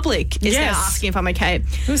general public is now Yes. asking if I'm okay.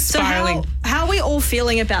 It was spiraling. So how are we all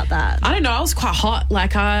feeling about that? I don't know. I was quite hot.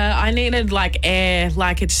 Like I needed air.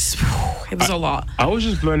 Like it was a lot. I was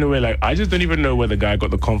just blown away. I just don't even know where the guy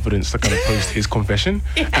got the confidence to kind of post his confession.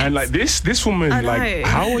 Yes. And this woman, I know.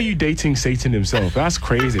 how are you dating Satan himself? That's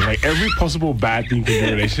crazy. Every possible bad thing in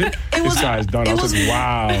a relationship, this guy's done. I was like,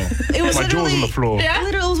 wow. It was My jaw's on the floor.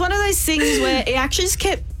 Literally, it was one of those things where it actually just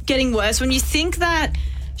kept getting worse. When you think that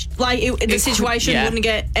the situation wouldn't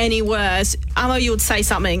get any worse, Amma, you would say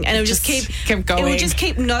something and it would just keep going. It would just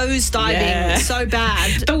keep nosediving so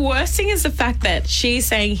bad. The worst thing is the fact that she's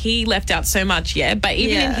saying he left out so much, but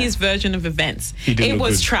even in his version of events, He didn't it look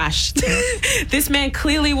was good. trashed. This man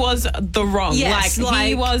clearly was the wrong. Yes,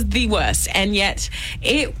 he was the worst, and yet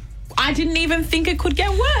I didn't even think it could get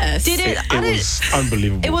worse. Did it? It was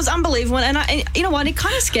unbelievable. It was unbelievable. And you know what? It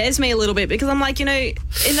kind of scares me a little bit because I'm like, you know,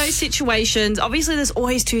 in those situations, obviously there's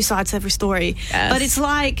always two sides to every story. Yes. But it's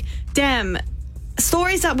like, damn,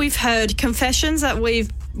 stories that we've heard, confessions that we've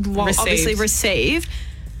obviously received.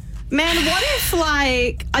 Man, what if,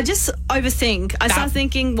 like, I just overthink. I start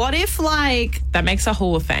thinking, what if, like... That makes a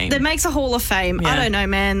Hall of Fame. That makes a Hall of Fame. Yeah. I don't know,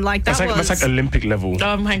 man. Like, that's like Olympic level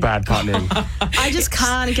bad partnering. I just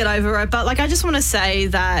can't get over it. But, like, I just want to say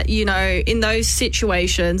that, you know, in those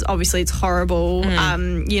situations, obviously it's horrible.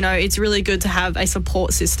 You know, it's really good to have a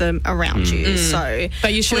support system around you. So,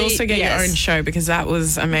 but you should also get your own show because that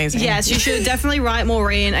was amazing. Yes, you should definitely write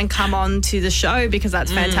Maureen and come on to the show because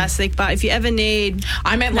that's fantastic. But if you ever need...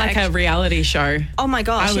 I meant like a reality show. Oh my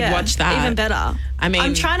gosh, I would watch that. Even better. I mean,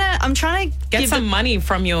 I'm trying to get some money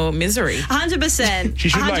from your misery. 100%. She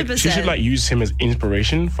should like use him as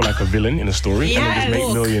inspiration for like a villain in a story and then just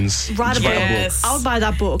make millions. Write a book. Yes. I would buy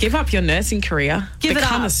that book. Give up your nursing career.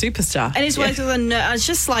 Become a superstar. And he's worked with a nurse. It's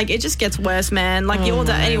just like, it just gets worse, man. Like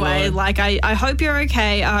anyway, Lord. like I hope you're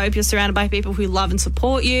okay. I hope you're surrounded by people who love and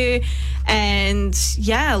support you. And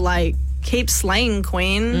yeah, like, keep slaying,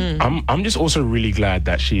 queen. I'm just also really glad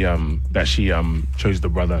that she chose the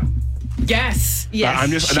brother. Yes.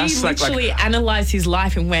 Yes. She literally analysed his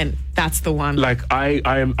life and went, that's the one. Like,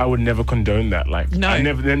 I would never condone that. Like, no.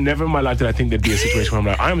 Never in my life did I think there'd be a situation where I'm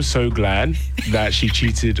like, I am so glad that she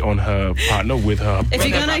cheated on her partner with her If brother.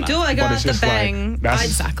 you're going to do it, go out the bang. Like,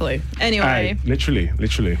 exactly. Anyway.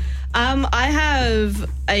 Literally. I have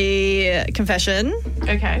a confession.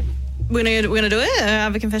 Okay. We're gonna do it. I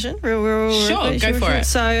have a confession. Sure, go for it.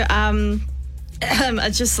 So,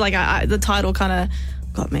 it's just like the title kind of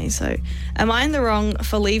got me. So, am I in the wrong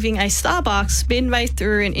for leaving a Starbucks midway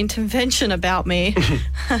through an intervention about me?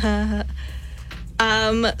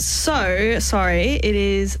 So sorry, it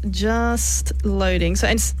is just loading.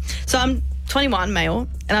 So I'm 21, male,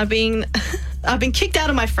 and I've been kicked out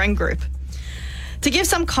of my friend group. To give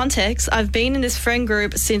some context, I've been in this friend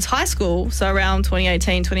group since high school, so around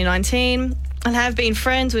 2018, 2019, and have been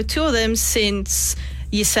friends with two of them since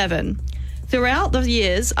year 7. Throughout the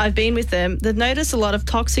years I've been with them, they've noticed a lot of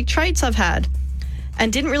toxic traits I've had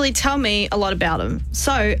and didn't really tell me a lot about them.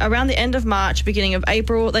 So around the end of March, beginning of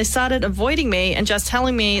April, they started avoiding me and just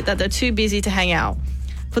telling me that they're too busy to hang out.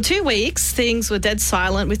 For 2 weeks, things were dead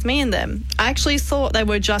silent with me and them. I actually thought they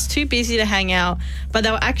were just too busy to hang out, but they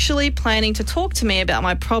were actually planning to talk to me about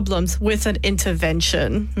my problems with an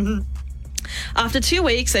intervention. After 2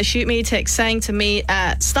 weeks, they shoot me a text saying to meet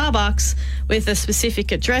at Starbucks with a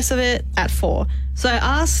specific address of it at 4. So I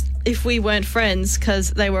asked if we weren't friends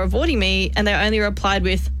because they were avoiding me, and they only replied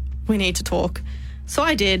with, "We need to talk." So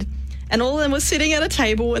I did, and all of them were sitting at a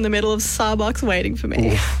table in the middle of Starbucks waiting for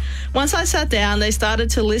me. Once I sat down, they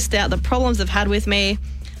started to list out the problems they've had with me,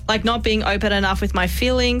 like not being open enough with my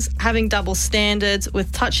feelings, having double standards with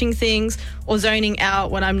touching things, or zoning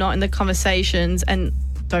out when I'm not in the conversations and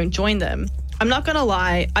don't join them. I'm not going to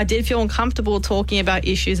lie, I did feel uncomfortable talking about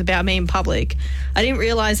issues about me in public. I didn't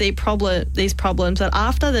realise these problems, but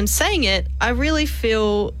after them saying it, I really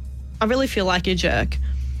feel like a jerk.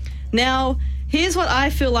 Now, here's what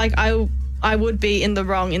I feel like I would be in the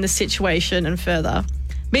wrong in the situation and further.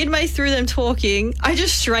 Midway through them talking, I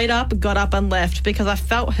just straight up got up and left because I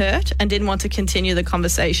felt hurt and didn't want to continue the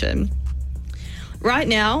conversation. Right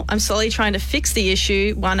now, I'm slowly trying to fix the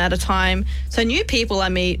issue one at a time so new people I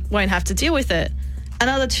meet won't have to deal with it.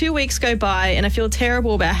 Another 2 weeks go by and I feel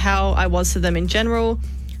terrible about how I was to them in general.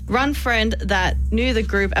 One friend that knew the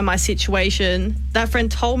group and my situation, that friend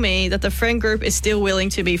told me that the friend group is still willing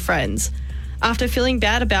to be friends. After feeling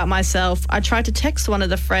bad about myself, I tried to text one of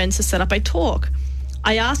the friends to set up a talk.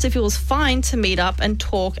 I asked if it was fine to meet up and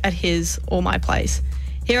talk at his or my place.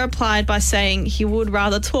 He replied by saying he would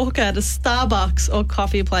rather talk at a Starbucks or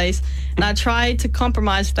coffee place, and I tried to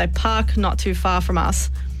compromise with a park not too far from us.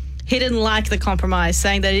 He didn't like the compromise,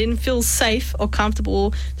 saying that he didn't feel safe or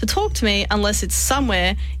comfortable to talk to me unless it's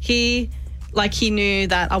somewhere he knew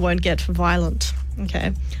that I won't get violent.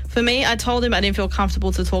 Okay. For me, I told him I didn't feel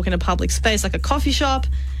comfortable to talk in a public space like a coffee shop,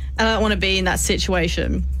 and I don't want to be in that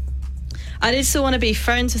situation. I did still want to be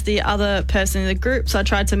friends with the other person in the group, so I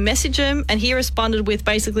tried to message him, and he responded with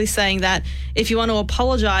basically saying that if you want to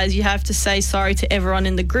apologise, you have to say sorry to everyone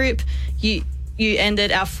in the group. You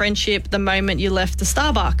ended our friendship the moment you left the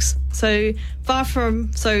Starbucks. So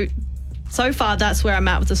far, that's where I'm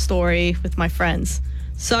at with the story with my friends.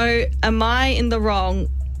 So am I in the wrong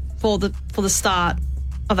for the start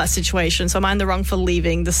of that situation? So am I in the wrong for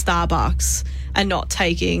leaving the Starbucks and not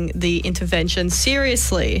taking the intervention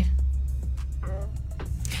seriously?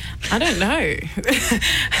 I don't know.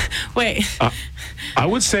 Wait. I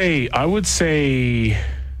would say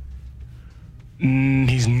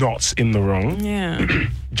he's not in the wrong. Yeah.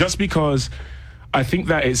 Just because I think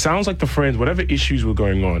that it sounds like the friends, whatever issues were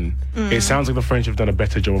going on, it sounds like the friends have done a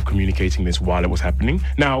better job of communicating this while it was happening.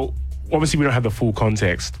 Now, obviously, we don't have the full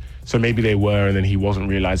context, so maybe they were and then he wasn't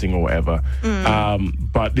realizing or whatever.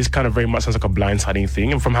 But this kind of very much sounds like a blindsiding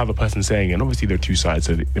thing. And from how the person's saying it, and obviously there are two sides,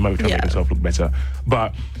 so they might be trying to make themselves look better.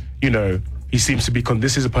 But, you know, he seems to be,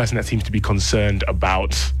 this is a person that seems to be concerned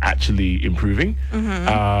about actually improving.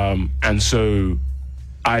 And so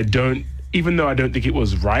even though I don't think it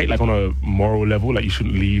was right, like on a moral level, like you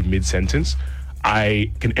shouldn't leave mid-sentence,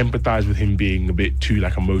 I can empathize with him being a bit too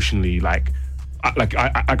like emotionally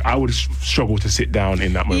I would struggle to sit down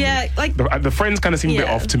in that moment. Yeah, like the friends kind of seem a bit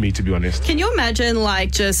off to me, to be honest. Can you imagine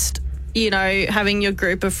like just, you know, having your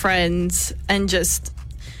group of friends and just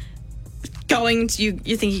going to,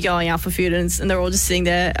 you think you're going out for food and they're all just sitting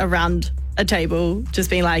there around a table just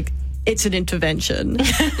being like, it's an intervention.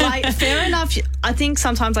 Like, fair enough. I think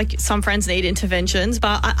sometimes like some friends need interventions,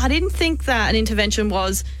 but I didn't think that an intervention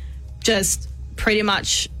was just pretty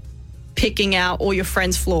much picking out all your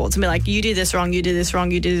friends' flaws and be like, you did this wrong, you did this wrong,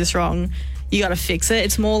 you did this wrong, you got to fix it.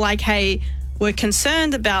 It's more like, hey, we're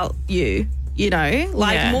concerned about you, you know,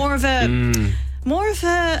 like more of a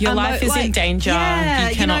your life is in danger. Yeah,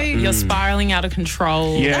 you cannot, you're spiraling out of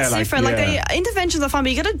control. Yeah, that's different. Like interventions are fun, but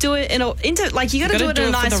you got to do it in a you got to do it in a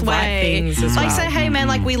nice way. Like say, hey man,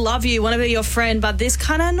 like we love you, want to be your friend, but this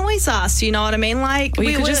kind of annoys us. You know what I mean? Like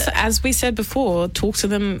we could just, as we said before, talk to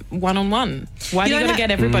them one on one. Why do you got to get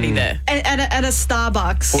everybody there? At a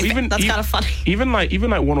Starbucks, or even that's kind of funny. Even like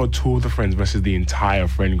one or two of the friends versus the entire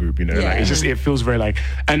friend group. You know, like it's just, it feels very like,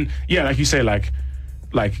 and like you say, like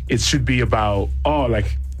it should be about, oh,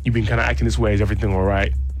 like you've been kind of acting this way, is everything all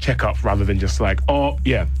right? Check up, rather than just like, oh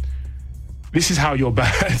yeah, this is how you're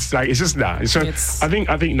bad. It's like, it's just that. So I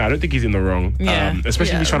don't think he's in the wrong.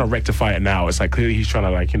 Especially if he's trying to rectify it now. It's like clearly he's trying to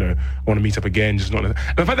like, you know, want to meet up again. Just not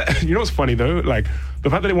the fact that, you know what's funny though, like the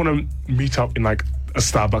fact that they want to meet up in like a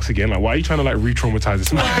Starbucks again. Like, why are you trying to like re-traumatize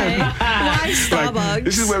this man? Why Starbucks? Like,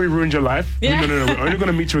 this is where we ruined your life. No, we're only going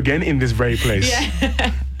to meet you again in this very place. Fair.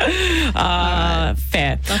 All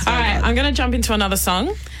right, I'm going to jump into another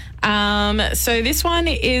song. So this one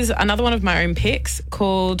is another one of my own picks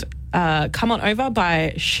called Come On Over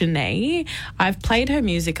by Shanae. I've played her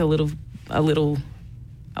music a little.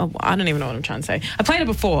 Oh, I don't even know what I'm trying to say. I played it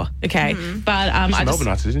before, okay? But she's a Melbourne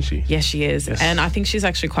artist, isn't she? Yes, she is. Yes. And I think she's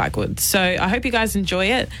actually quite good. So I hope you guys enjoy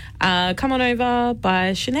it. Come On Over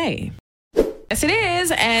by Shanae. Yes, it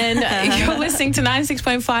is. And you're listening to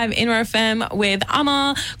 96.5 Inner FM with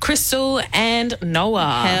Amma, Crystal, and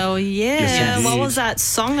Noah. Hell yeah. Yes, what was that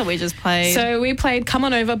song that we just played? So we played Come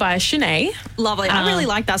On Over by Shanae. Lovely. I really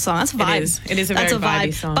like that song. That's a vibe. It is a very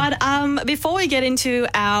vibey song. But before we get into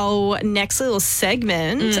our next little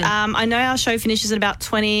segment, I know our show finishes in about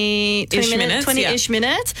 20-ish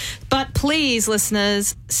minutes. But please,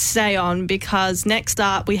 listeners, stay on, because next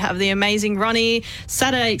up we have the amazing Ronnie,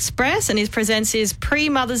 Saturday Express, and he's presenting his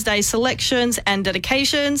pre-Mother's Day selections and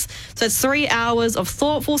dedications. So it's 3 hours of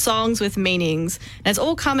thoughtful songs with meanings. And it's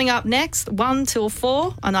all coming up next, 1 till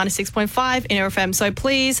 4 on 96.5 Inner FM. So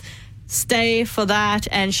please stay for that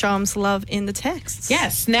and show them some love in the texts.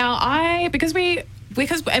 Yes. Now, because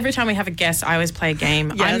every time we have a guest, I always play a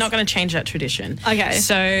game. Yes. I'm not going to change that tradition. Okay.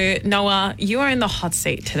 So, Noah, you are in the hot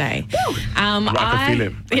seat today. I can feel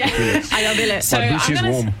it. I can feel it. So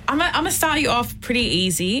I'm going to start you off pretty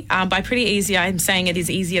easy. By pretty easy, I'm saying it is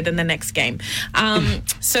easier than the next game.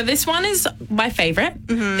 So this one is my favorite,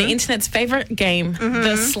 the internet's favorite game,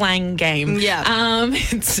 the slang game. Yeah.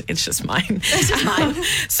 It's just mine. It's just mine.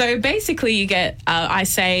 So basically, you get, I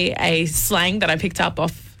say a slang that I picked up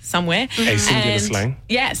off somewhere. A singular slang.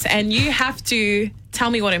 Yes, and you have to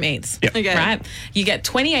tell me what it means. Yep. Okay. Right? You get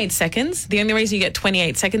 28 seconds. The only reason you get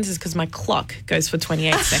 28 seconds is because my clock goes for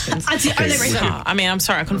 28 seconds. That's the only reason. I mean, I'm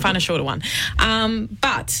sorry, I couldn't find a shorter one.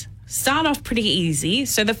 But start off pretty easy.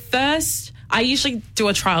 So the first, I usually do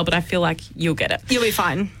a trial, but I feel like you'll get it. You'll be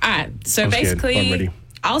fine. All right. So basically,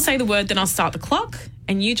 I'll say the word, then I'll start the clock,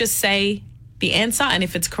 and you just say the answer, and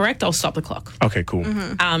if it's correct, I'll stop the clock. Okay, cool.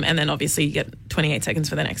 And then obviously you get 28 seconds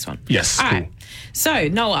for the next one. Yes, All right. So,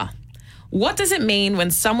 Noah, What does it mean when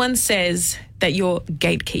someone says that you're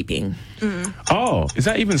gatekeeping? Oh, is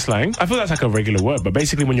that even slang? I feel that's like a regular word, but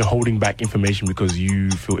basically when you're holding back information because you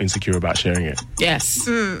feel insecure about sharing it. Yes.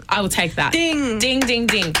 I will take that. Ding. Ding, ding,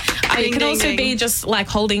 ding. It can also be just like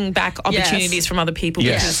holding back opportunities from other people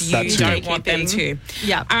Yes, because you don't want them to.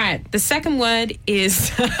 Yeah. All right. The second word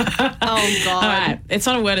is... Oh, God. All right. It's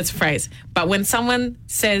not a word, it's a phrase. But when someone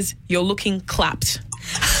says you're looking clapped...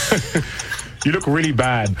 You look really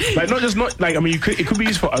bad. Like, I mean, it could be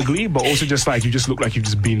used for ugly, but also just like you just look like you've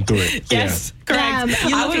just been through it. Yes, correct.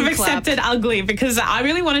 Damn, I would have accepted ugly because I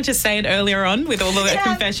really wanted to say it earlier on with all the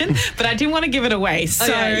confession, but I didn't want to give it away. So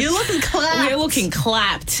you're looking clapped. We're looking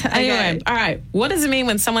clapped. Anyway, all right. What does it mean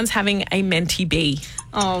when someone's having a mentee bee?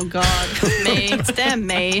 Oh, God. Me. It's damn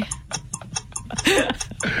me.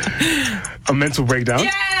 A mental breakdown?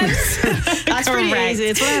 Yes! That's pretty easy.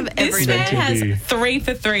 It's what I have every This man day. has 3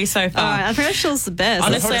 for 3 so far. All right, I'm pretty sure it's the best.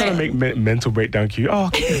 Honestly, I'm trying to make mental breakdown cue. Oh,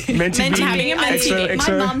 mentee bee. having a mentee bee.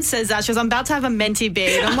 My mum says that. She goes, I'm about to have a mentee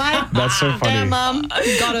bee. And I'm like, That's so funny. damn, mum.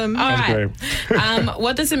 Got him. all That's right. great.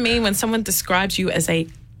 What does it mean when someone describes you as a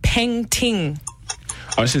peng ting?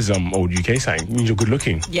 Oh, this is old UK saying. It means you're good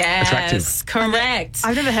looking. Yes, Attractive. correct.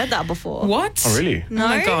 I've never heard that before. What? Oh, really? No. Oh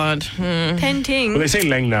my God. Penting. Well, they say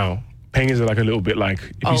leng now. Peng is like a little bit like,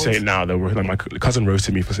 if Old. you say it now, they'll like my cousin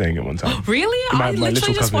roasted me for saying it one time. Really? My I little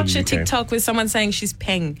literally just cousin in watched a the UK. TikTok with someone saying she's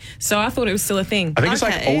peng. So I thought it was still a thing. I think it's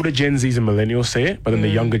like Okay. older Gen Zs and millennials say it, but then the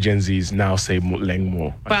younger Gen Zs now say leng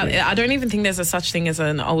more. But I don't even think there's a such thing as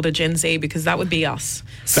an older Gen Z because that would be us.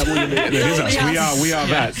 It is us. We are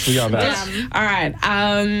that. We are that. All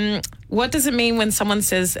right. What does it mean when someone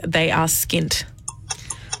says they are skint?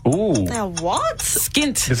 Ooh. Now what?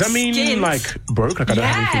 Skint. Does that mean Skint. like broke? Like I don't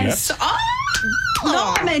have anything Yes. left?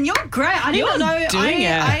 Oh. No, man, you're great. I did You're not know. doing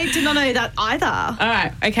it. I did not know that either. All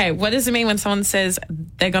right. Okay. What does it mean when someone says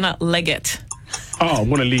they're gonna leg it? Oh, I'm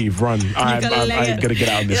gonna leave. Run. I'm gotta leg it. gonna get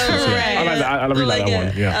out of this. Yeah, place, yeah. right. I like that. I really like that Leg one.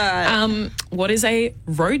 it. Yeah. What is a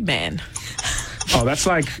roadman? Oh, that's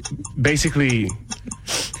like basically.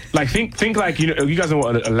 Like think like you guys know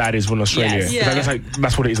what a lad is from Australia. Yes. Yeah.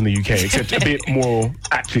 That's what it is in the UK, except a bit more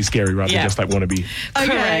actually scary rather Yeah. than just like wannabe.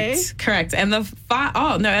 Okay. Correct. And the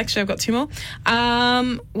oh no, actually I've got 2 more.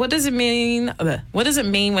 What does it mean? What does it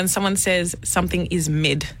mean when someone says something is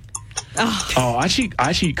mid? Oh, I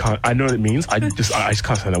actually can't. I know what it means. I just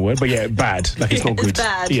can't say that word. But yeah, bad. Like it's not good. It's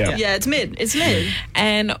bad. Yeah. It's mid. It's mid.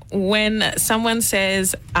 And when someone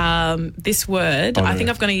says this word, Oh, I no. think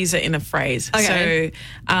I'm going to use it in a phrase. Okay.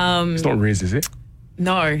 So, It's not Riz, is it?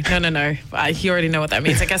 no. You already know what that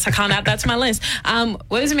means. I guess I can't add that to my list.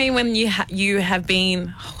 What does it mean when you have been?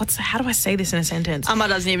 How do I say this in a sentence? Amma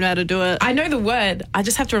doesn't even know how to do it. I know the word. I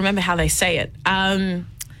just have to remember how they say it.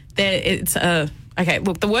 Okay.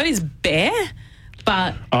 Look, the word is bear,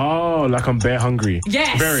 but Oh, like I'm bear hungry.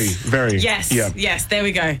 yes, Very. yes, Yeah. yes. There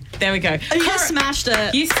we go. You just smashed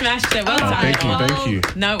it. You smashed it. Well done. Thank you.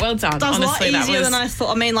 No, well done. That was Honestly, a lot easier that was than I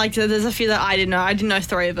thought. I mean, like, there's a few that I didn't know. I didn't know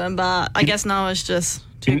 3 of them, but I guess Noah's just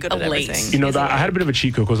too good at elite. everything. You know that I had a bit of a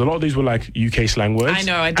cheat code because a lot of these were like UK slang words. I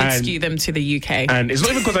know. I did and, skew them to the UK. And it's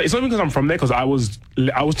not even because I'm from there because I was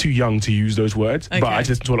too young to use those words. But I just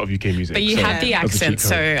listen to a lot of UK music. But you so have the that was a cheat accent,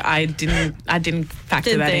 so I didn't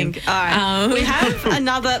factor Didn't that think. in. All right.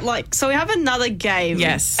 We have another game.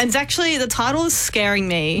 Yes. And it's actually, the title is scaring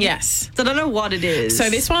me. Yes. So I don't know what it is.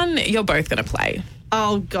 So this one you're both going to play.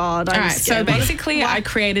 Oh, God. I'm All right. So scared. basically, I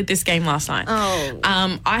created this game last night. Oh.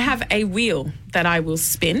 I have a wheel that I will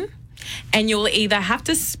spin, and you'll either have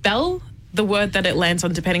to spell the word that it lands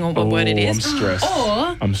on, depending on what word it is. I'm stressed.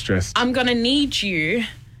 Or I'm stressed. I'm going to need you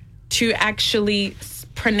to actually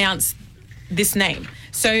pronounce this name.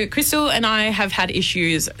 So Crystal and I have had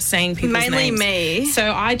issues saying people's Mainly names. me.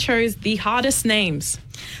 So I chose the hardest names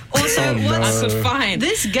Also, Oh, no. I could find.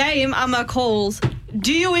 this game, Amma, calls,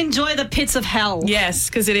 Do You Enjoy the Pits of Hell? Yes,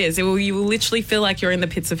 because it is. You will literally feel like you're in the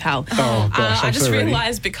pits of hell. Oh, gosh, I I'm just so ready.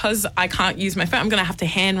 realised because I can't use my phone, I'm going to have to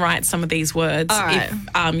handwrite some of these words All right.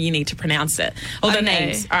 if you need to pronounce it. Or the Okay.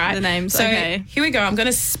 names, all right? The names, So okay. here we go. I'm going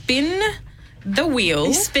to spin the wheel.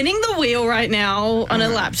 He's spinning the wheel right now on a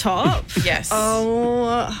laptop. Yes.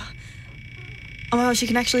 Oh my gosh, you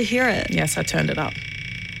can actually hear it. Yes, I turned it up.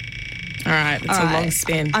 All right, it's All a right. long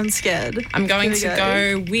spin. I'm scared. I'm going Here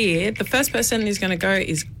to we go with, the first person who's going to go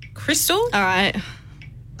is Crystal. All right.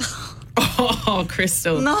 Oh,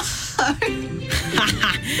 Crystal. No.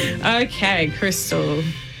 Okay, Crystal.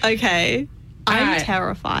 Okay. I'm All right.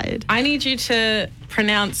 terrified. I need you to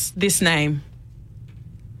pronounce this name.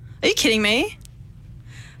 Are you kidding me?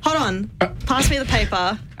 Hold on. Pass me the paper.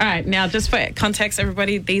 All right, now just for context,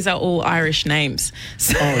 everybody, these are all Irish names.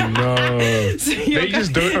 So, Oh no! They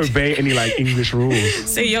just don't obey any like English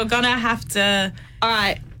rules. so you're gonna have to. All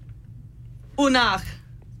right. Unach.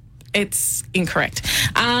 It's incorrect.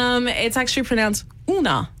 It's actually pronounced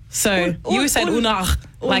Una. So you said Unach,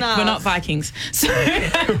 like we're not Vikings. So All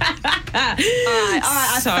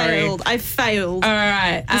right. I failed. All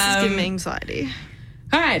right. This is giving me anxiety.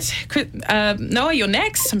 All right, Noah, you're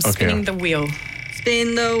next. I'm spinning the wheel.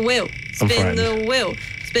 Spin the wheel. Spin the wheel.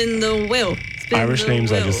 Spin the wheel. Irish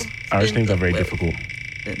names are very difficult.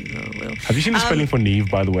 Spin the wheel. Have you seen the spelling for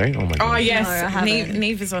Neve, by the way? Oh my god. Oh yes, No, I haven't.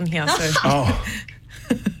 Neve is on here. So Oh.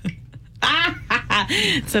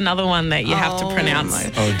 it's another one that you have to pronounce.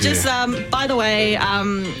 Oh dear. Just by the way,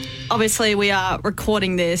 obviously we are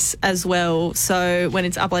recording this as well. So when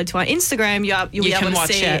it's uploaded to our Instagram, you'll be can able to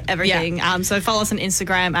watch see it. everything. Yeah. So follow us on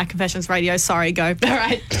Instagram at Confessions Radio. Sorry, go. All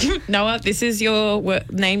right, Noah, this is your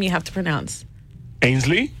name you have to pronounce.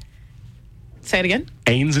 Ainsley? Say it again.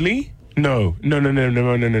 Ainsley? No. No, you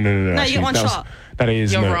Actually, get one that was- shot. That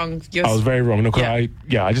is You're no. wrong. I was very wrong. No, cause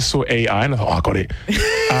Yeah. I just saw AI and I thought, I got it.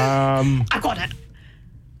 I got it.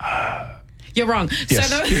 You're wrong. Yes.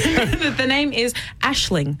 So the name is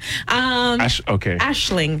Aisling. Okay.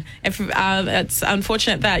 Aisling. It's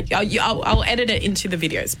unfortunate that I'll edit it into the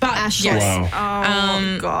videos. But Ash. yes. Wow.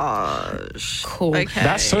 Oh gosh. Cool. Okay.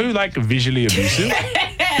 That's so like visually abusive.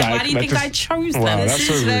 Why do you think I chose Wow, them? that's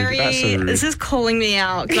so rude. That's so rude. This is calling me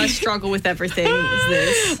out because I struggle with everything. Is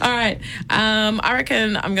this? All right. I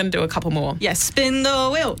reckon I'm going to do a couple more. Yes, spin the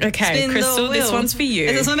wheel. Okay, Spin the Crystal, this wheel. one's for you.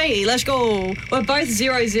 This is for me. Let's go. We're both 0-0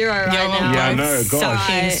 right You're now. Yeah, I know, both gosh.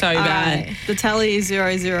 sucking so All bad. right. The tally is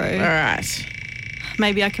 0-0. All right.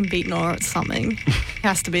 Maybe I can beat Nora at something. It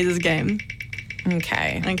has to be this game.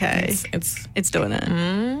 Okay. Okay. It's doing it.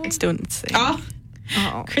 It's doing its thing.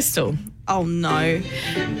 oh, Crystal. Oh no.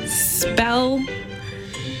 Spell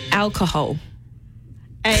alcohol.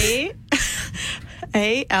 A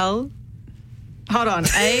L. Hold on.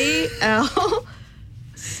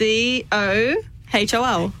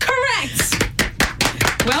 ALCOHOL. Correct.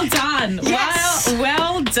 Well done. Yes.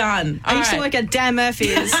 Well done. I used to All right. work at Dan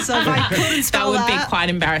Murphy's, so if I couldn't That spell would be quite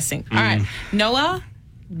embarrassing. All right. Noah,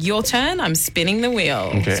 your turn. I'm spinning the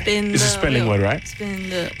wheel. Okay. Spin It's a the spelling wheel. word, right? Spin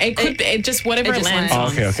the. It could be just whatever it it, just lands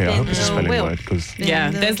lands. on. Oh, okay. I hope it's a Spin the spelling wheel. word because Yeah,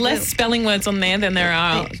 Spin there's the less wheel. spelling words on there than there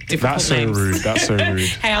are difficult that's so names. rude. That's so rude.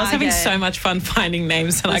 Hey, I was having Okay. so much fun finding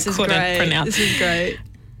names that This I is couldn't great. pronounce. This is great.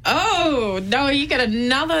 Oh, no, you get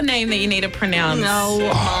another name that you need to pronounce. Oh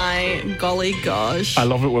my golly gosh. I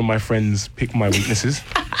love it when my friends pick my weaknesses.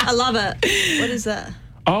 I love it. What is that?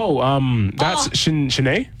 Oh, that's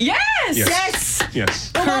Shanae? Yes! Yes.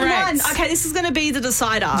 Yes. We're on Correct. one. Okay, this is going to be the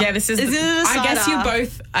decider. Yeah, this is it the decider? I guess you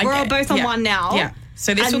both... We're all both on one now. Yeah,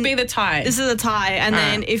 so this will And be the tie. This is a tie, and All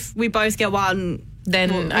then right. if we both get one,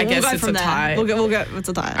 Then I guess we'll go it's from a there. tie. We'll go. It's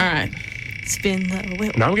a tie. All right. Spin the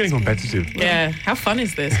wheel. Now I'm getting competitive. Yeah, how fun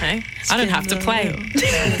is this, hey? I don't have to play.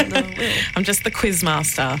 Spin the wheel. I'm just the quiz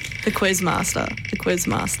master. The quiz master. The quiz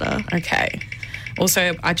master. Okay.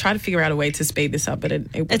 Also, I tried to figure out a way to speed this up, but it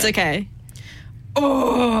It's wouldn't. okay.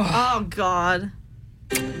 Oh God.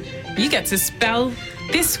 You get to spell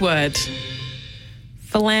this word.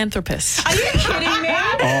 Philanthropist. Are you kidding me?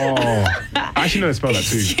 Oh, I actually know to spell that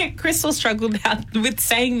too. Yeah, Crystal struggled out with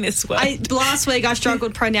saying this word. Last week I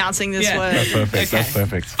struggled pronouncing this Yeah. word. That's perfect. Okay. That's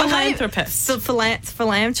perfect. Philanthropist.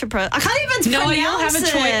 Philanthropist. I can't even No, pronounce you'll have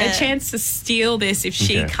it. a chance to steal this if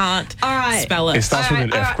she Okay. can't All right. spell it. It starts with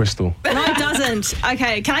an all F, right. Crystal. No, it doesn't.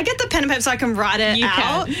 Okay, can I get the pen and paper so I can write it You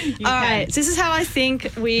out? can. You All can. right, so this is how I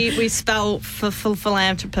think we spell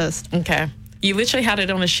philanthropist. Okay. You literally had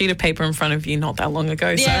it on a sheet of paper in front of you not that long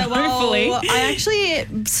ago. Yeah, so well, hopefully. I actually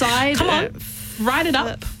side. Come on. Write it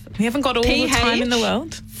up. We haven't got all the time in the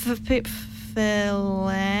world.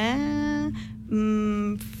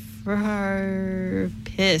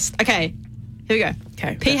 Philanthropist. Okay, here we go.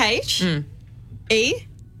 Okay. PH E.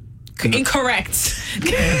 Incorrect.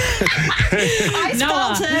 I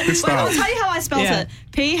Noah. spelled it. Wait, start. I'll tell you how I spelled Yeah. it.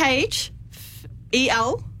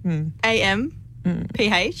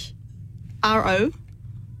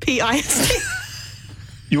 PHELAMPHROPIST.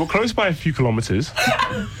 You were close by a few kilometers.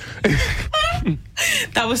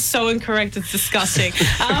 That was so incorrect. It's disgusting.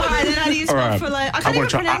 All right, then how do you spell All right. I I'm can't gonna even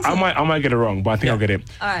try. pronounce it. I might get it wrong, but I think I'll get it.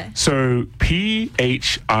 All right. So PHILAN.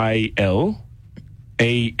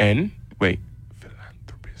 Wait,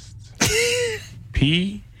 philanthropist.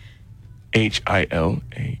 PHILA.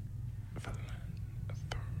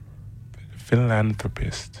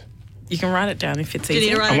 Philanthropist. You can write it down if it's Do you easy.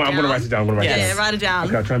 need to write I'm it down? gonna write it down. I'm gonna write it Yes. down. Yeah, write it down.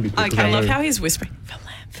 Okay, I'll try and be quick. 'cause Okay. I I love know- how he's whispering.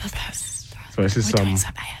 Philanthropist. So this is We're doing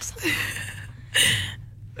some ASMR.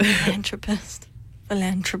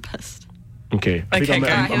 Philanthropist. Okay. I think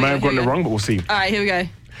I might have gotten it wrong, but we'll see. All right, here we go.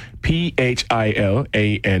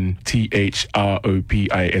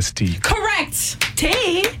 PHILANTHROPIST. Correct.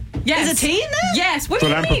 T? Yes. Is a T in there? Yes. What do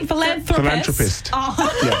you mean? Philanthropist. Oh.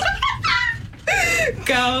 Yeah.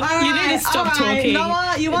 Girl, you need to stop talking.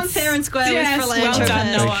 Noah, you won fair and square with philanthropist. Well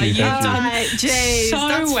done, Noah. Thank you. You've done Jeez, so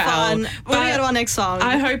that's well. fun. We're going to go to our next song.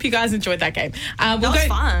 I hope you guys enjoyed that game. That was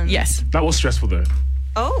fun. Yes. That was stressful though.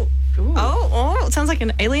 Oh. Oh, it sounds like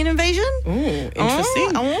an alien invasion. Ooh,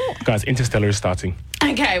 interesting. Guys, Interstellar is starting.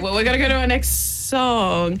 Okay, well, we're going to go to our next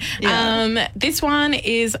song. Yeah. This one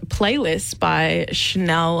is Playlist by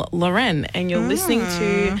Noah Laurance, and you're listening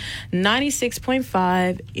to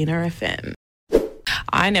 96.5 Inner FM.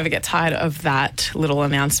 I never get tired of that little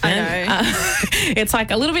announcement. I know. It's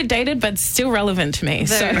like a little bit dated, but still relevant to me.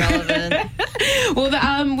 Very relevant.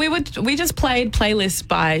 Well, we just played Playlist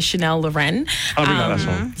by Noah Laurance. I really like that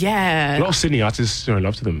song. Yeah. A lot of Sydney artists are in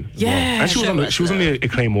love to them. Yeah. And she was on the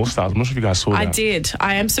Acclaim All Stars. I'm not sure if you guys saw that. I did.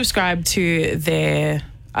 I am subscribed to their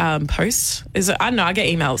posts. I don't know. I get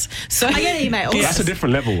emails. So I get emails. That's a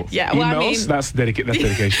different level. Yeah, well, emails, I mean- that's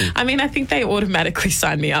dedication. I mean, I think they automatically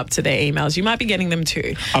sign me up to their emails. You might be getting them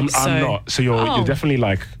too. I'm not. So you're definitely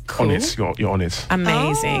like Cool. on it. You're on it.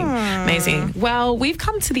 Amazing. Amazing. Well, we've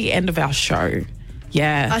come to the end of our show.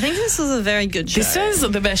 Yeah. I think this was a very good show. This is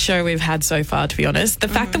the best show we've had so far, to be honest. The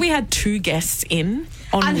fact that we had 2 guests in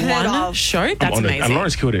on Unheard one of. show, that's I'm on it. amazing. And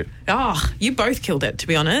Lawrence killed it. Oh, you both killed it, to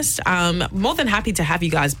be honest. More than happy to have you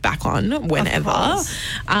guys back on whenever. course.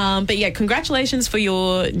 But yeah, congratulations for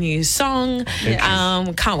your new song.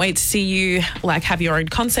 Can't wait to see you have your own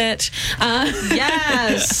concert.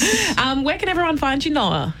 Yes. Where can everyone find you,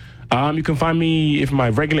 Noah? You can find me my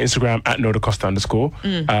regular Instagram at @NodaCosta_.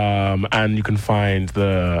 And you can find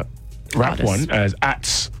the rap Artist. one as at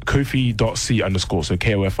kofi.c_. So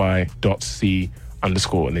KOFI.c_. And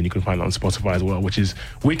then you can find that on Spotify as well, which is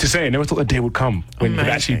weird to say. I never thought the day would come when you could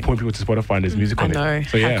actually point people to Spotify and there's music on I know. it.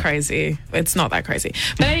 So yeah. How crazy. It's not that crazy.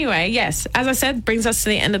 But anyway, yes, as I said, brings us to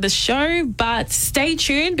the end of the show. But stay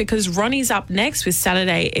tuned because Ronnie's up next with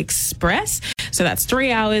Saturday Express. So that's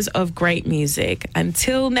 3 hours of great music.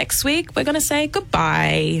 Until next week, we're going to say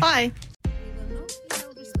goodbye. Bye.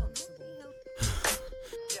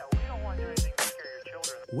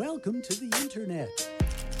 Welcome to the internet.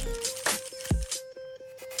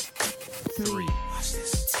 3,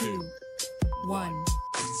 2, 1.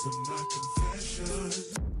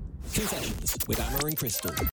 Confessions with Amma and Crystal.